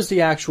 so does the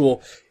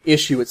actual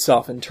issue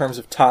itself in terms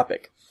of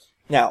topic.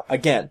 Now,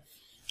 again,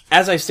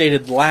 as I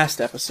stated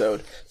last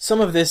episode, some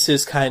of this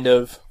is kind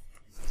of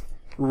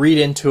read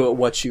into it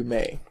what you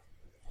may.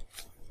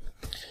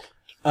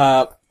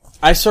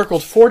 I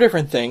circled 4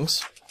 different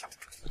things,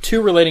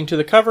 2 relating to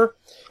the cover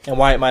and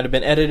why it might have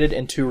been edited,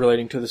 and 2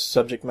 relating to the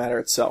subject matter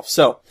itself.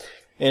 So,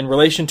 in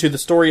relation to the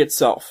story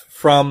itself,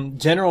 from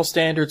General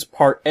Standards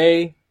Part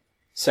A,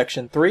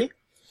 Section 3,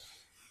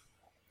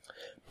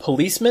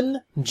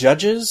 policemen,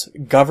 judges,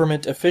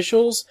 government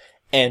officials,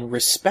 and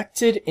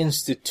respected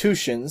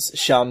institutions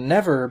shall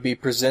never be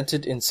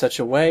presented in such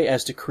a way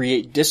as to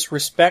create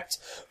disrespect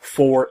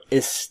for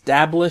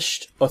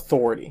established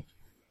authority.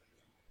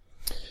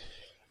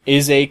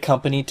 Is a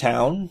company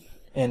town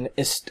an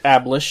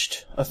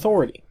established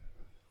authority?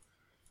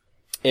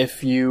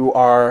 If you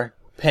are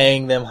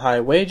paying them high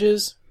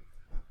wages,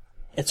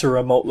 it's a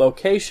remote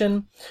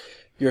location,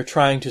 you're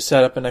trying to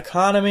set up an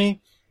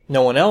economy,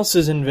 no one else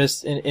is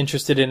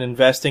interested in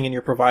investing, and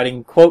you're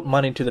providing, quote,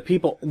 money to the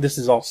people. This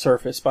is all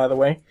surface, by the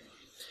way.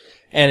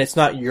 And it's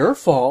not your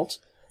fault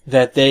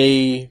that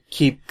they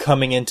keep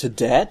coming into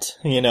debt,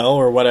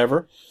 or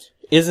whatever.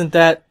 Isn't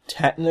that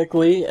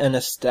technically an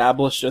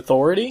established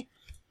authority?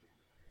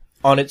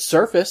 On its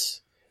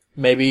surface,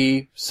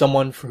 maybe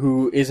someone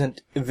who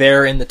isn't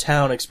there in the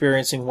town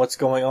experiencing what's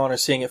going on or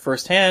seeing it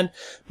firsthand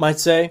might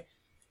say,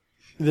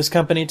 this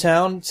company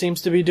town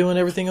seems to be doing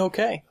everything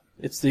okay.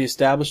 It's the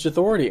established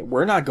authority.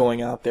 We're not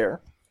going out there.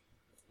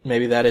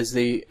 Maybe that is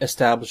the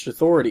established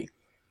authority.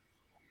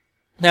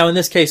 Now, in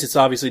this case, it's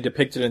obviously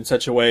depicted in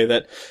such a way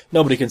that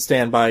nobody can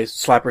stand by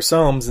Slapper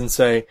Soames and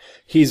say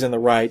he's in the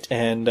right,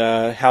 and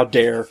how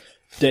dare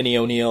Denny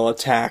O'Neil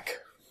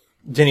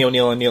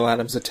and Neil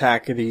Adams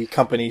attack the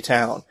company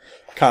town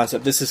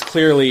concept. This is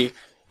clearly,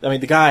 the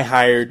guy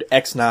hired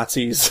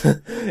ex-Nazis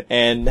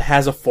and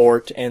has a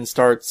fort and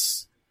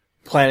starts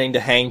planning to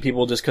hang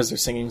people just because they're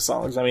singing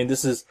songs.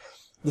 This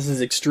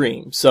is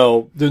extreme.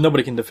 So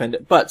nobody can defend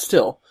it. But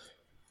still,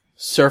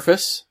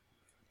 surface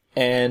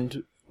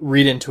and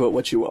read into it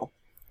what you will.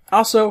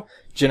 Also,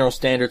 General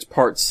Standards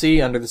Part C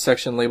under the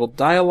section labeled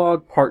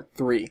Dialogue Part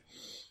 3.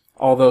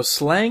 Although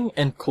slang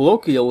and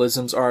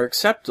colloquialisms are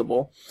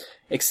acceptable,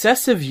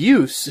 excessive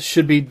use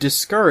should be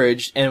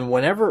discouraged, and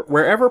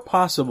wherever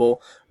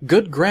possible,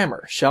 good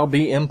grammar shall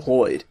be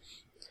employed.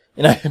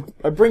 And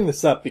I bring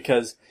this up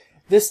because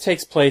this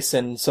takes place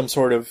in some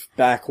sort of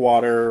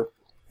backwater,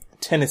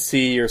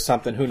 Tennessee or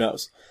something, who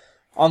knows.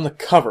 On the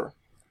cover,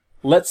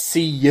 let's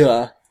see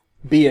ya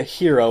be a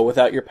hero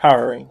without your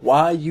powering.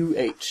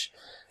 Y-U-H.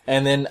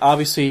 And then,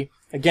 obviously,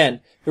 again,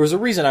 there was a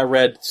reason I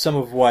read some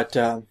of what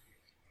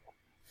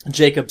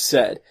Jacob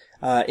said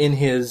in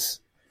his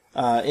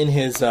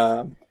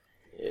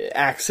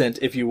accent,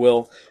 if you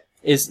will,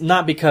 is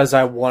not because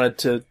I wanted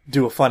to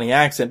do a funny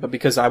accent, but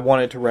because I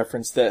wanted to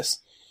reference this.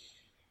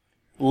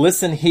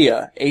 Listen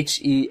here,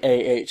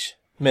 H-E-A-H,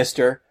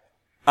 mister.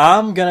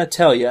 I'm gonna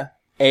tell ya,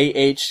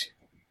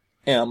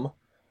 A-H-M,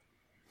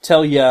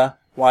 tell ya,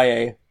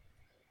 Y-A,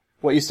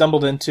 what you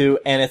stumbled into,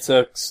 and it's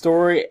a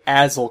story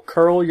as'll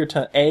curl your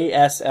toes,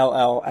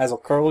 A-S-L-L, as'll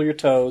curl your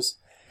toes.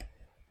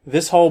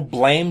 This whole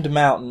blamed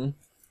mountain,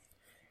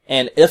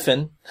 and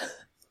ifin',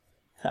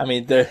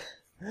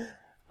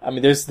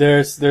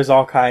 there's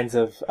all kinds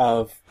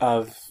of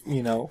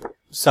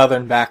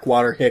southern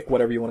backwater hick,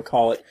 whatever you want to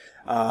call it,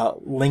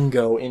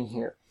 lingo in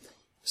here.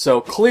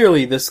 So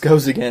clearly this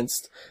goes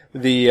against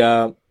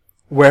the,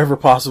 wherever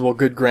possible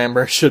good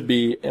grammar should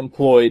be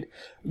employed.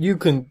 You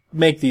can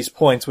make these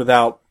points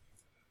without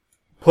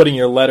putting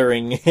your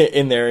lettering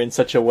in there in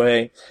such a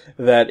way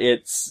that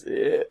it's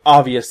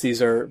obvious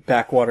these are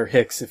backwater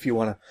hicks, if you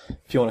want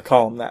to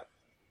call them that.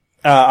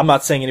 I'm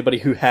not saying anybody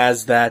who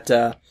has that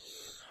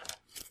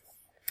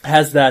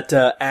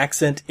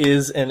accent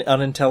is an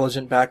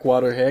unintelligent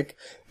backwater hick,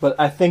 but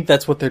I think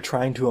that's what they're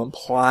trying to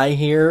imply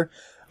here.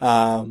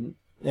 But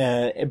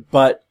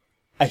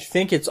I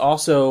think it's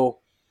also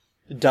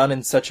done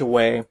in such a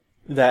way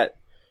that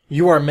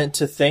you are meant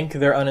to think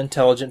they're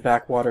unintelligent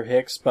backwater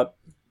hicks, but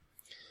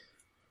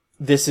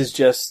this is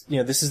just,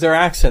 this is their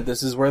accent,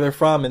 this is where they're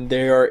from, and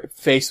they are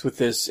faced with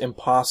this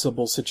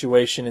impossible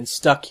situation and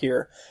stuck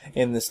here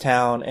in this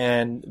town,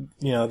 and,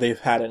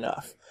 they've had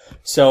enough.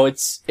 So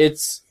it's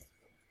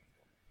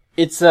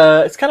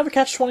kind of a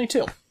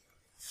catch-22.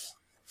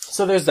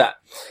 So there's that.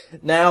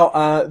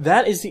 Now,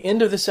 that is the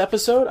end of this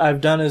episode.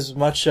 I've done as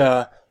much,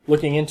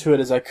 looking into it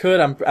as I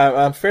could.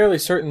 I'm fairly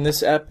certain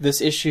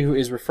this issue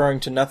is referring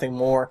to nothing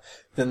more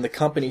than the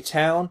company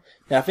town.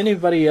 Now, if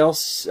anybody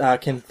else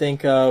can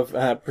think of,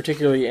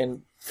 particularly,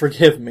 and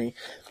forgive me,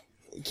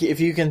 if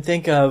you can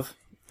think of,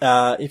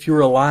 if you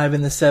were alive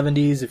in the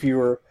 70s, if you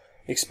were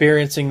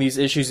experiencing these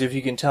issues, if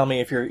you can tell me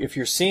if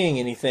you're seeing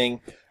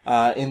anything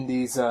in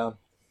these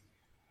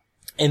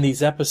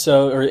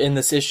episodes or in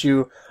this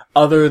issue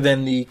other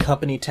than the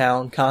company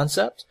town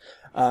concept,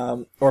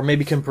 or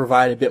maybe can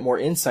provide a bit more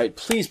insight,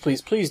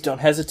 please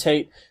don't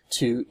hesitate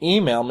to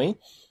email me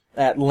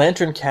at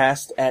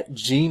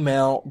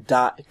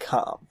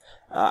LanternCast@gmail.com.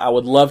 I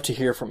would love to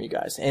hear from you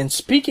guys. And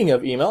speaking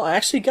of email, I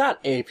actually got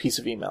a piece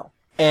of email.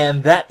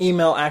 And that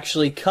email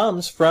actually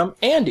comes from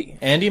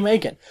Andy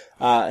Megan.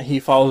 He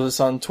follows us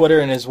on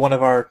Twitter and is one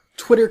of our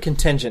Twitter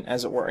contingent,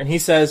 as it were. And he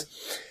says,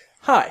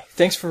 "Hi,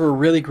 thanks for a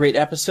really great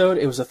episode.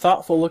 It was a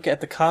thoughtful look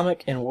at the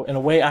comic in a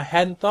way I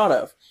hadn't thought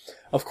of.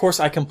 Of course,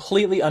 I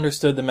completely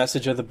understood the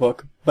message of the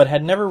book, but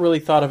had never really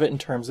thought of it in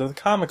terms of the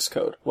comics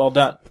code. Well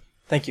done."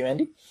 Thank you,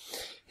 Andy.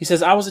 He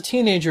says, "I was a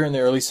teenager in the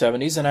early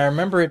 70s, and I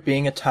remember it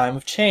being a time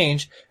of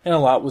change, and a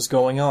lot was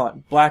going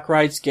on. Black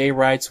rights, gay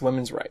rights,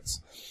 women's rights.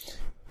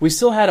 We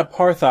still had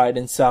apartheid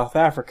in South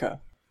Africa.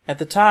 At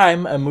the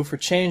time, a move for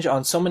change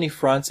on so many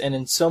fronts and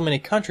in so many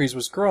countries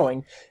was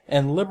growing,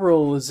 and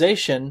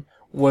liberalization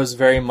was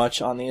very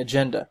much on the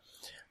agenda.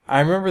 I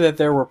remember that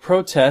there were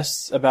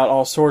protests about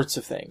all sorts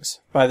of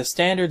things. By the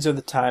standards of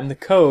the time, the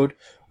code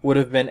would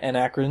have been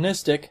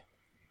anachronistic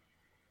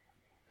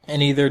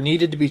and either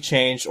needed to be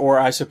changed or,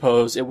 I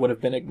suppose, it would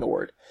have been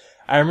ignored.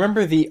 I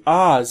remember the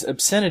Oz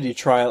obscenity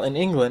trial in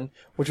England,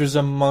 which was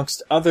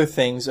amongst other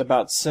things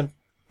about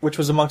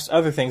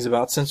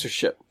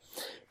censorship.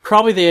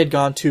 Probably they had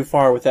gone too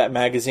far with that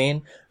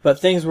magazine,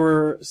 but things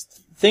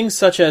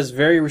such as a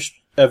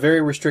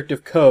very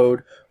restrictive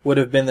code would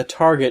have been the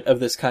target of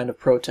this kind of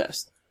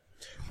protest.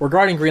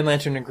 Regarding Green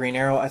Lantern and Green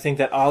Arrow, I think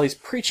that Ollie's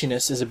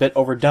preachiness is a bit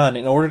overdone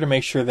in order to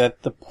make sure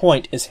that the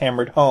point is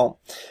hammered home.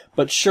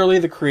 But surely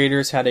the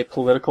creators had a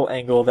political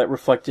angle that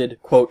reflected,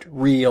 quote,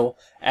 real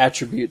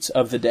attributes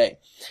of the day.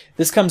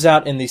 This comes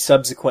out in the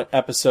subsequent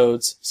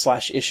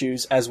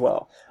episodes/issues as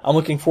well. I'm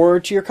looking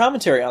forward to your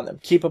commentary on them.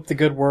 Keep up the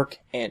good work,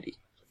 Andy."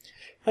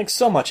 Thanks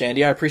so much,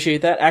 Andy. I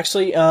appreciate that.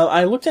 Actually,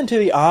 I looked into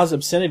the Oz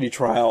obscenity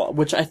trial,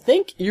 which I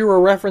think you were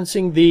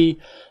referencing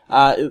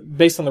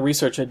based on the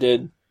research I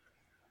did,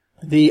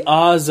 the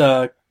Oz,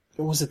 they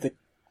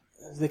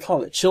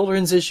call it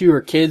children's issue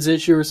or kids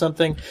issue or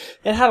something.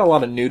 It had a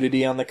lot of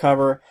nudity on the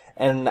cover,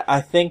 and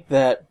I think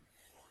that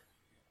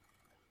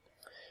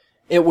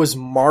it was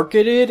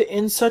marketed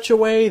in such a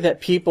way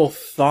that people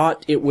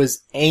thought it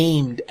was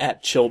aimed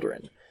at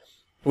children,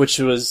 which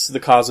was the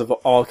cause of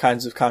all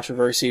kinds of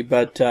controversy.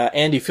 But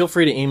Andy, feel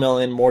free to email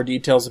in more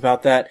details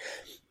about that.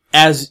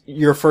 as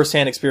your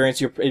first-hand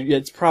experience,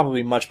 it's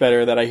probably much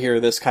better that I hear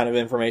this kind of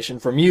information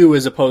from you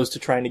as opposed to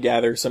trying to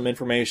gather some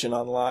information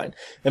online.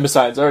 And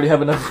besides, I already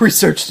have enough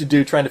research to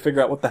do trying to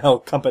figure out what the hell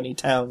company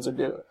towns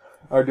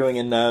are doing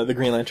in the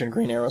Green Lantern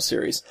Green Arrow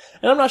series.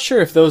 And I'm not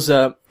sure if those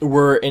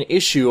were an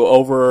issue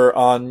over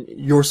on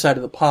your side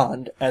of the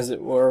pond, as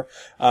it were,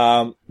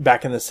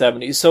 back in the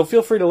 70s. So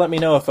feel free to let me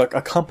know if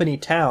a company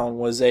town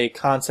was a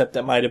concept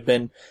that might have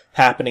been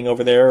happening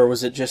over there, or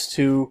was it just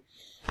too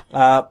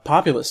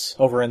populous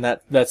over in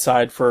that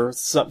side for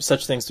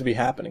such things to be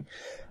happening.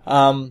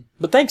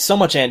 But thanks so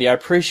much, Andy. I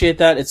appreciate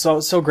that. It's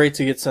so great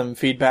to get some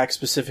feedback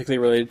specifically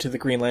related to the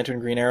Green Lantern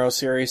Green Arrow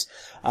series.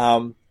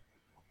 I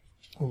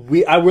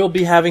will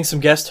be having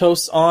some guest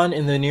hosts on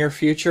in the near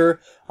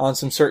future on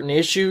some certain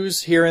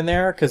issues here and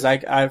there, because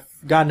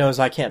God knows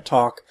I can't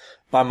talk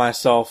by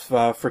myself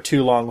for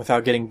too long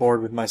without getting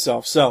bored with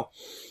myself. So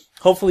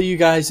hopefully you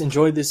guys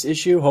enjoyed this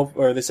issue,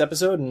 or this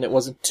episode, and it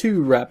wasn't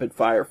too rapid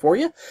fire for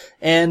you.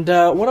 And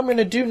what I'm going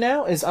to do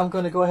now is I'm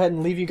going to go ahead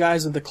and leave you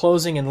guys with the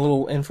closing and a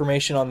little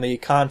information on the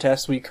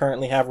contest we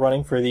currently have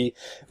running for the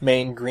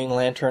main Green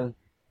Lantern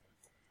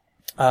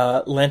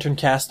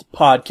LanternCast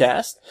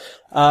podcast.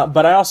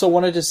 But I also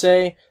wanted to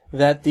say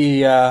that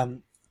the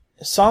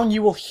song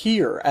you will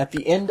hear at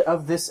the end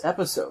of this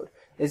episode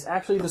is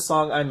actually the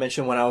song I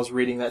mentioned when I was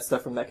reading that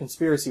stuff from that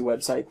conspiracy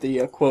website,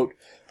 the quote,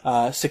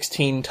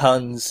 16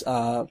 tons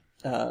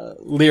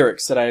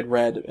lyrics that I had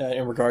read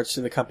in regards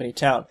to the company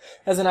town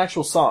as an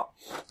actual song.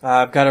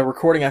 I've got a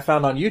recording I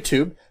found on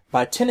YouTube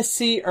by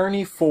Tennessee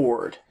Ernie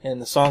Ford,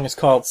 and the song is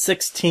called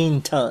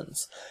 16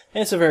 Tons.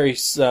 And it's a very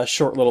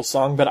short little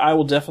song, but I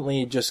will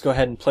definitely just go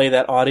ahead and play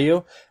that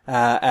audio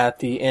at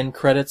the end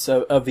credits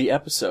of the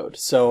episode.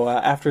 So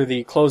after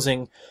the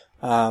closing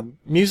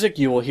music,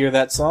 you will hear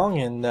that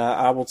song, and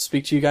I will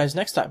speak to you guys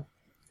next time.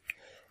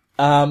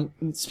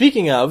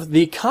 Speaking of,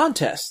 the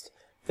contest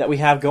that we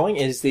have going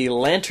is the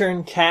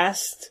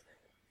LanternCast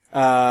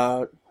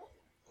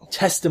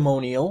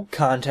testimonial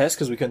contest,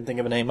 because we couldn't think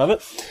of a name of it.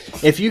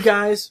 If you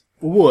guys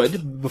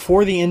would,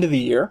 before the end of the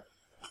year,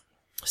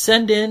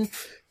 send in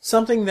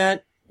something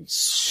that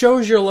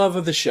shows your love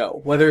of the show,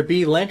 whether it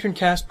be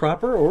LanternCast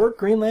proper or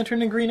Green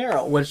Lantern and Green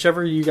Arrow,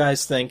 whichever you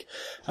guys think,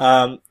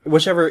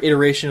 whichever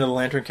iteration of the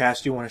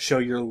LanternCast you want to show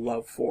your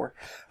love for.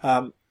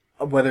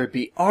 Whether it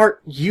be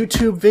art,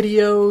 YouTube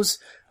videos,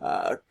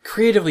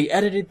 creatively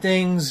edited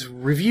things,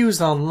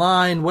 reviews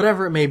online,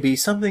 whatever it may be,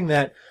 something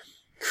that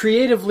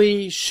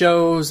creatively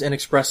shows and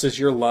expresses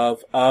your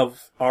love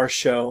of our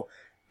show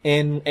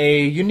in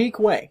a unique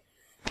way.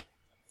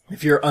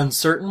 If you're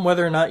uncertain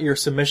whether or not your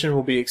submission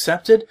will be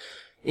accepted,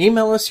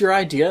 email us your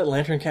idea at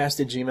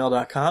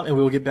lanterncast@gmail.com, and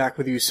we will get back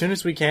with you as soon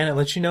as we can and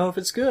let you know if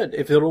it's good,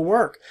 if it'll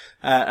work.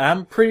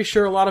 I'm pretty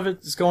sure a lot of it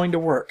is going to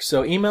work.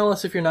 So email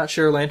us if you're not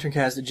sure,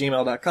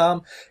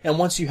 lanterncast@gmail.com, and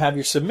once you have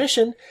your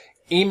submission,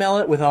 email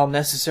it with all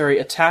necessary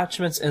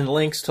attachments and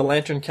links to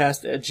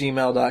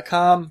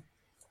lanterncast@gmail.com.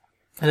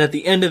 And at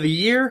the end of the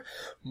year,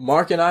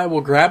 Mark and I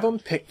will grab them,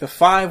 pick the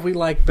 5 we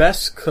like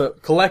best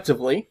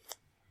collectively,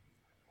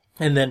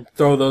 and then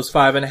throw those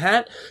 5 in a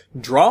hat,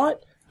 draw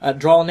it,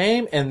 draw a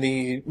name, and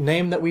the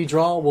name that we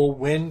draw will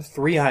win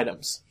 3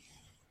 items.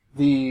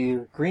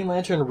 The Green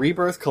Lantern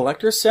Rebirth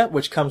Collector's Set,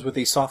 which comes with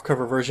the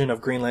softcover version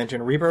of Green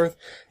Lantern Rebirth,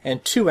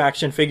 and 2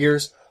 action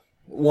figures,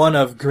 one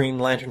of Green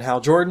Lantern Hal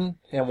Jordan,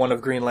 and one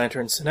of Green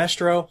Lantern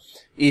Sinestro,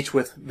 each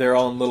with their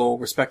own little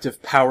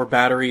respective power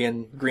battery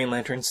and Green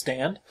Lantern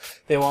stand.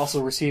 They will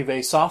also receive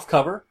a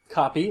softcover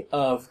copy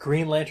of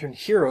Green Lantern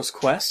Heroes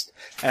Quest,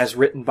 as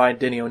written by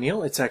Denny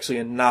O'Neil. It's actually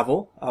a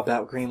novel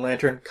about Green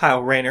Lantern,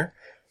 Kyle Rayner,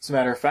 as a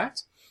matter of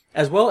fact,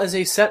 as well as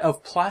a set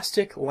of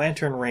plastic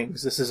lantern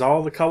rings. This is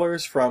all the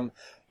colors from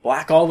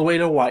black all the way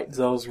to white.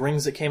 Those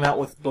rings that came out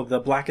with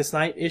the Blackest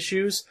Night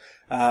issues.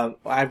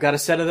 I've got a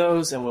set of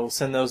those, and we'll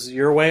send those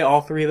your way, all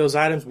 3 of those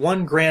items.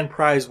 1 grand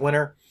prize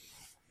winner,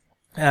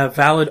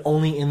 valid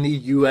only in the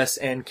U.S.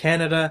 and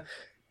Canada.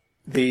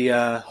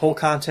 The whole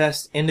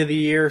contest, end of the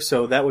year,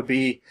 so that would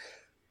be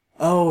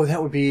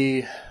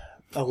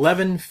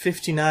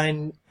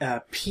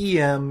 11:59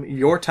 p.m.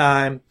 your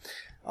time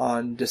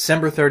on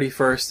December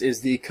 31st is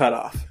the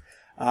cutoff.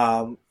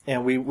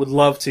 And we would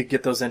love to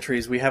get those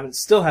entries. We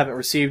still haven't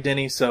received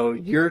any, so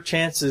your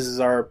chances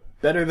are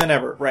better than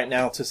ever right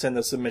now to send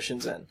those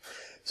submissions in.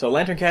 So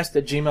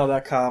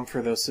lanterncast@gmail.com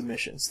for those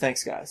submissions.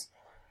 Thanks, guys.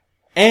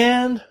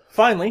 And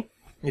finally,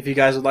 if you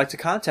guys would like to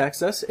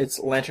contact us, it's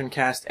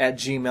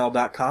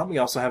lanterncast@gmail.com. We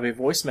also have a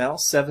voicemail,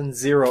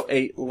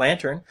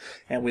 708-LANTERN,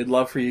 and we'd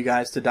love for you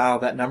guys to dial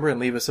that number and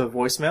leave us a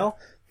voicemail.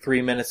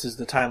 3 minutes is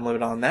the time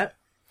limit on that.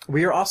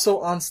 We are also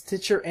on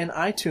Stitcher and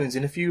iTunes,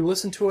 and if you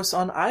listen to us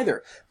on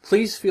either,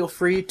 please feel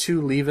free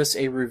to leave us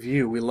a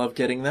review. We love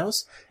getting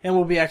those, and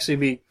we'll actually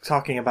be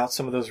talking about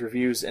some of those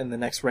reviews in the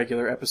next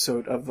regular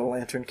episode of the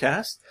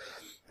LanternCast.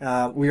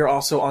 We are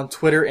also on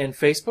Twitter and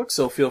Facebook,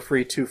 so feel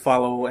free to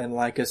follow and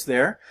like us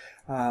there.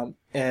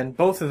 And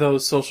both of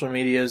those social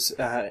medias,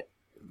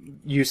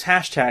 use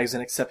hashtags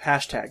and accept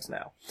hashtags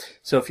now.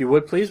 So if you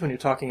would please, when you're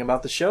talking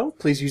about the show,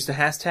 please use the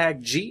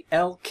hashtag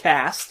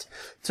GLCast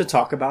to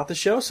talk about the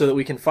show so that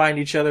we can find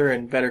each other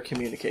and better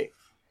communicate.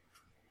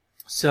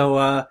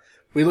 So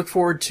we look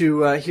forward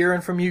to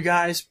hearing from you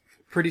guys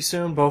pretty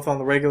soon, both on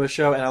the regular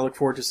show, and I look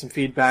forward to some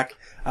feedback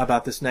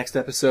about this next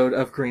episode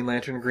of Green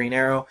Lantern Green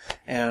Arrow,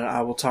 and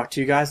I will talk to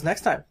you guys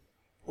next time.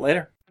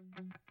 Later.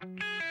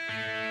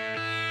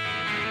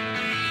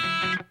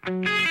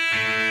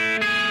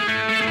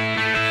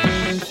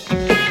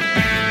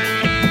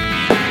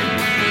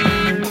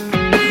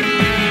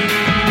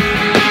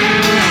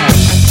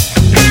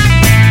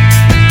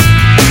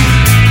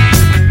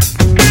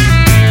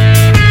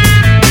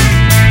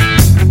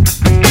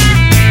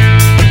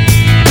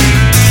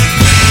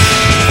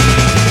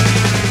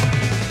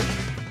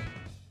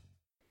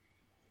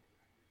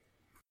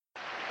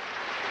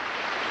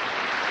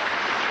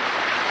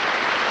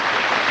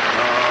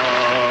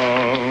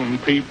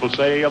 People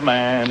say a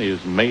man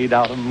is made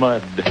out of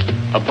mud.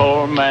 A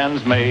poor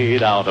man's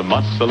made out of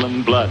muscle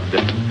and blood.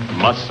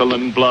 Muscle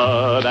and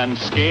blood and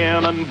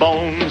skin and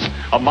bones.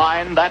 A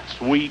mind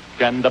that's weak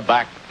and a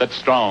back that's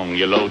strong.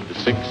 You load the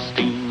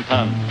 16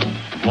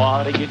 tons.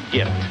 What do you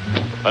get?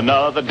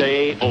 Another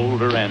day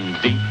older and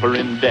deeper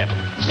in debt.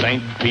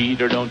 St.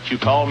 Peter, don't you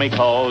call me,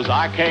 'cause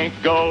I can't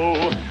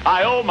go.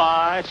 I owe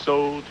my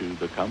soul to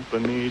the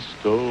company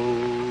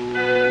store.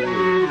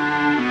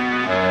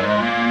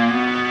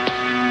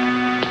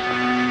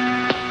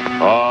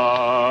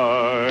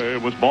 I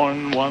was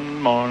born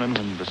one morning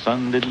when the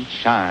sun didn't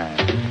shine.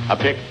 I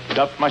picked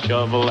up my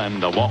shovel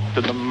and I walked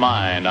to the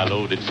mine. I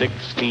loaded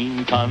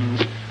 16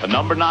 tons, a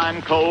number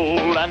 9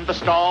 coal, and the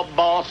straw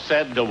boss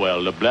said,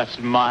 well, bless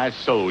my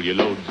soul, you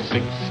load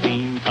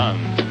 16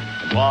 tons,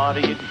 and what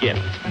do you get?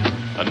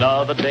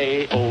 Another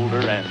day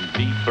older and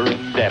deeper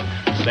in debt.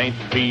 St.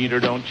 Peter,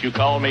 don't you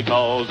call me,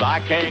 'cause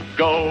I can't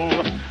go.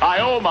 I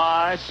owe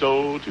my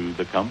soul to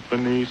the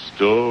company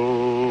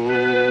store.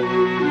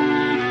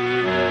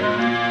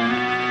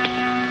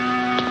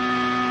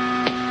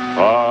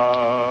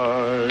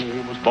 I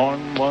was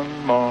born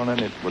one morning,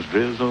 it was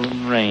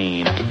drizzling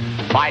rain.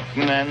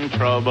 Fighting and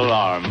trouble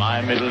are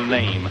my middle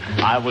name.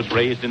 I was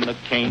raised in the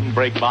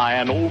canebrake by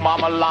an old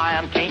mama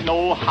lion. Can't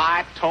no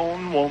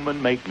high-toned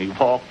woman make me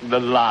walk the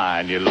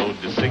line. You load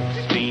the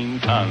 16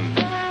 tons,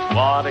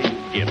 what do you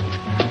get?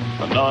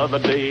 Another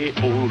day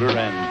older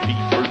and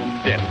deeper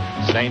in debt.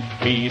 St.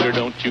 Peter,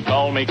 don't you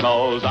call me,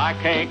 'cause I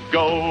can't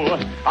go.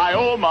 I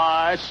owe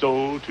my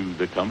soul to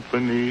the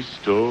company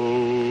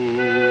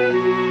store.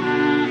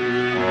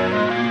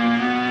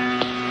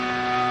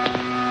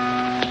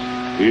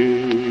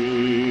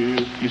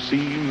 If you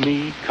see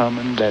me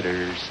coming,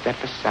 better step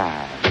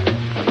aside.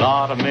 A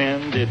lot of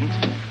men didn't,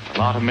 a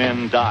lot of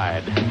men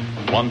died.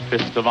 One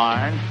fist of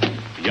iron,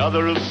 the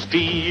other of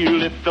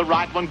steel. If the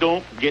right one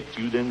don't get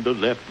you, then the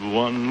left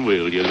one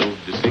will. You load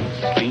the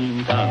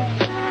 16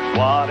 tons,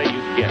 what do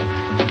you get?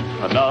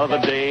 Another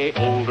day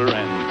older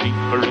and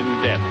deeper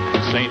in debt.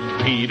 St.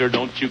 Peter,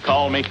 don't you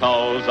call me,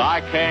 'cause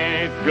I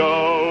can't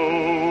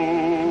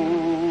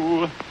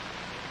go.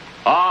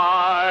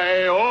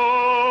 I owe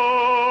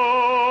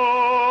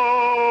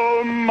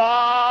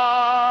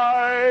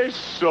my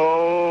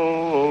soul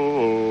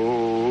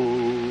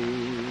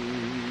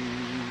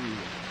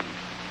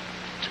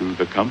to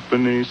the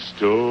company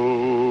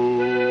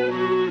store.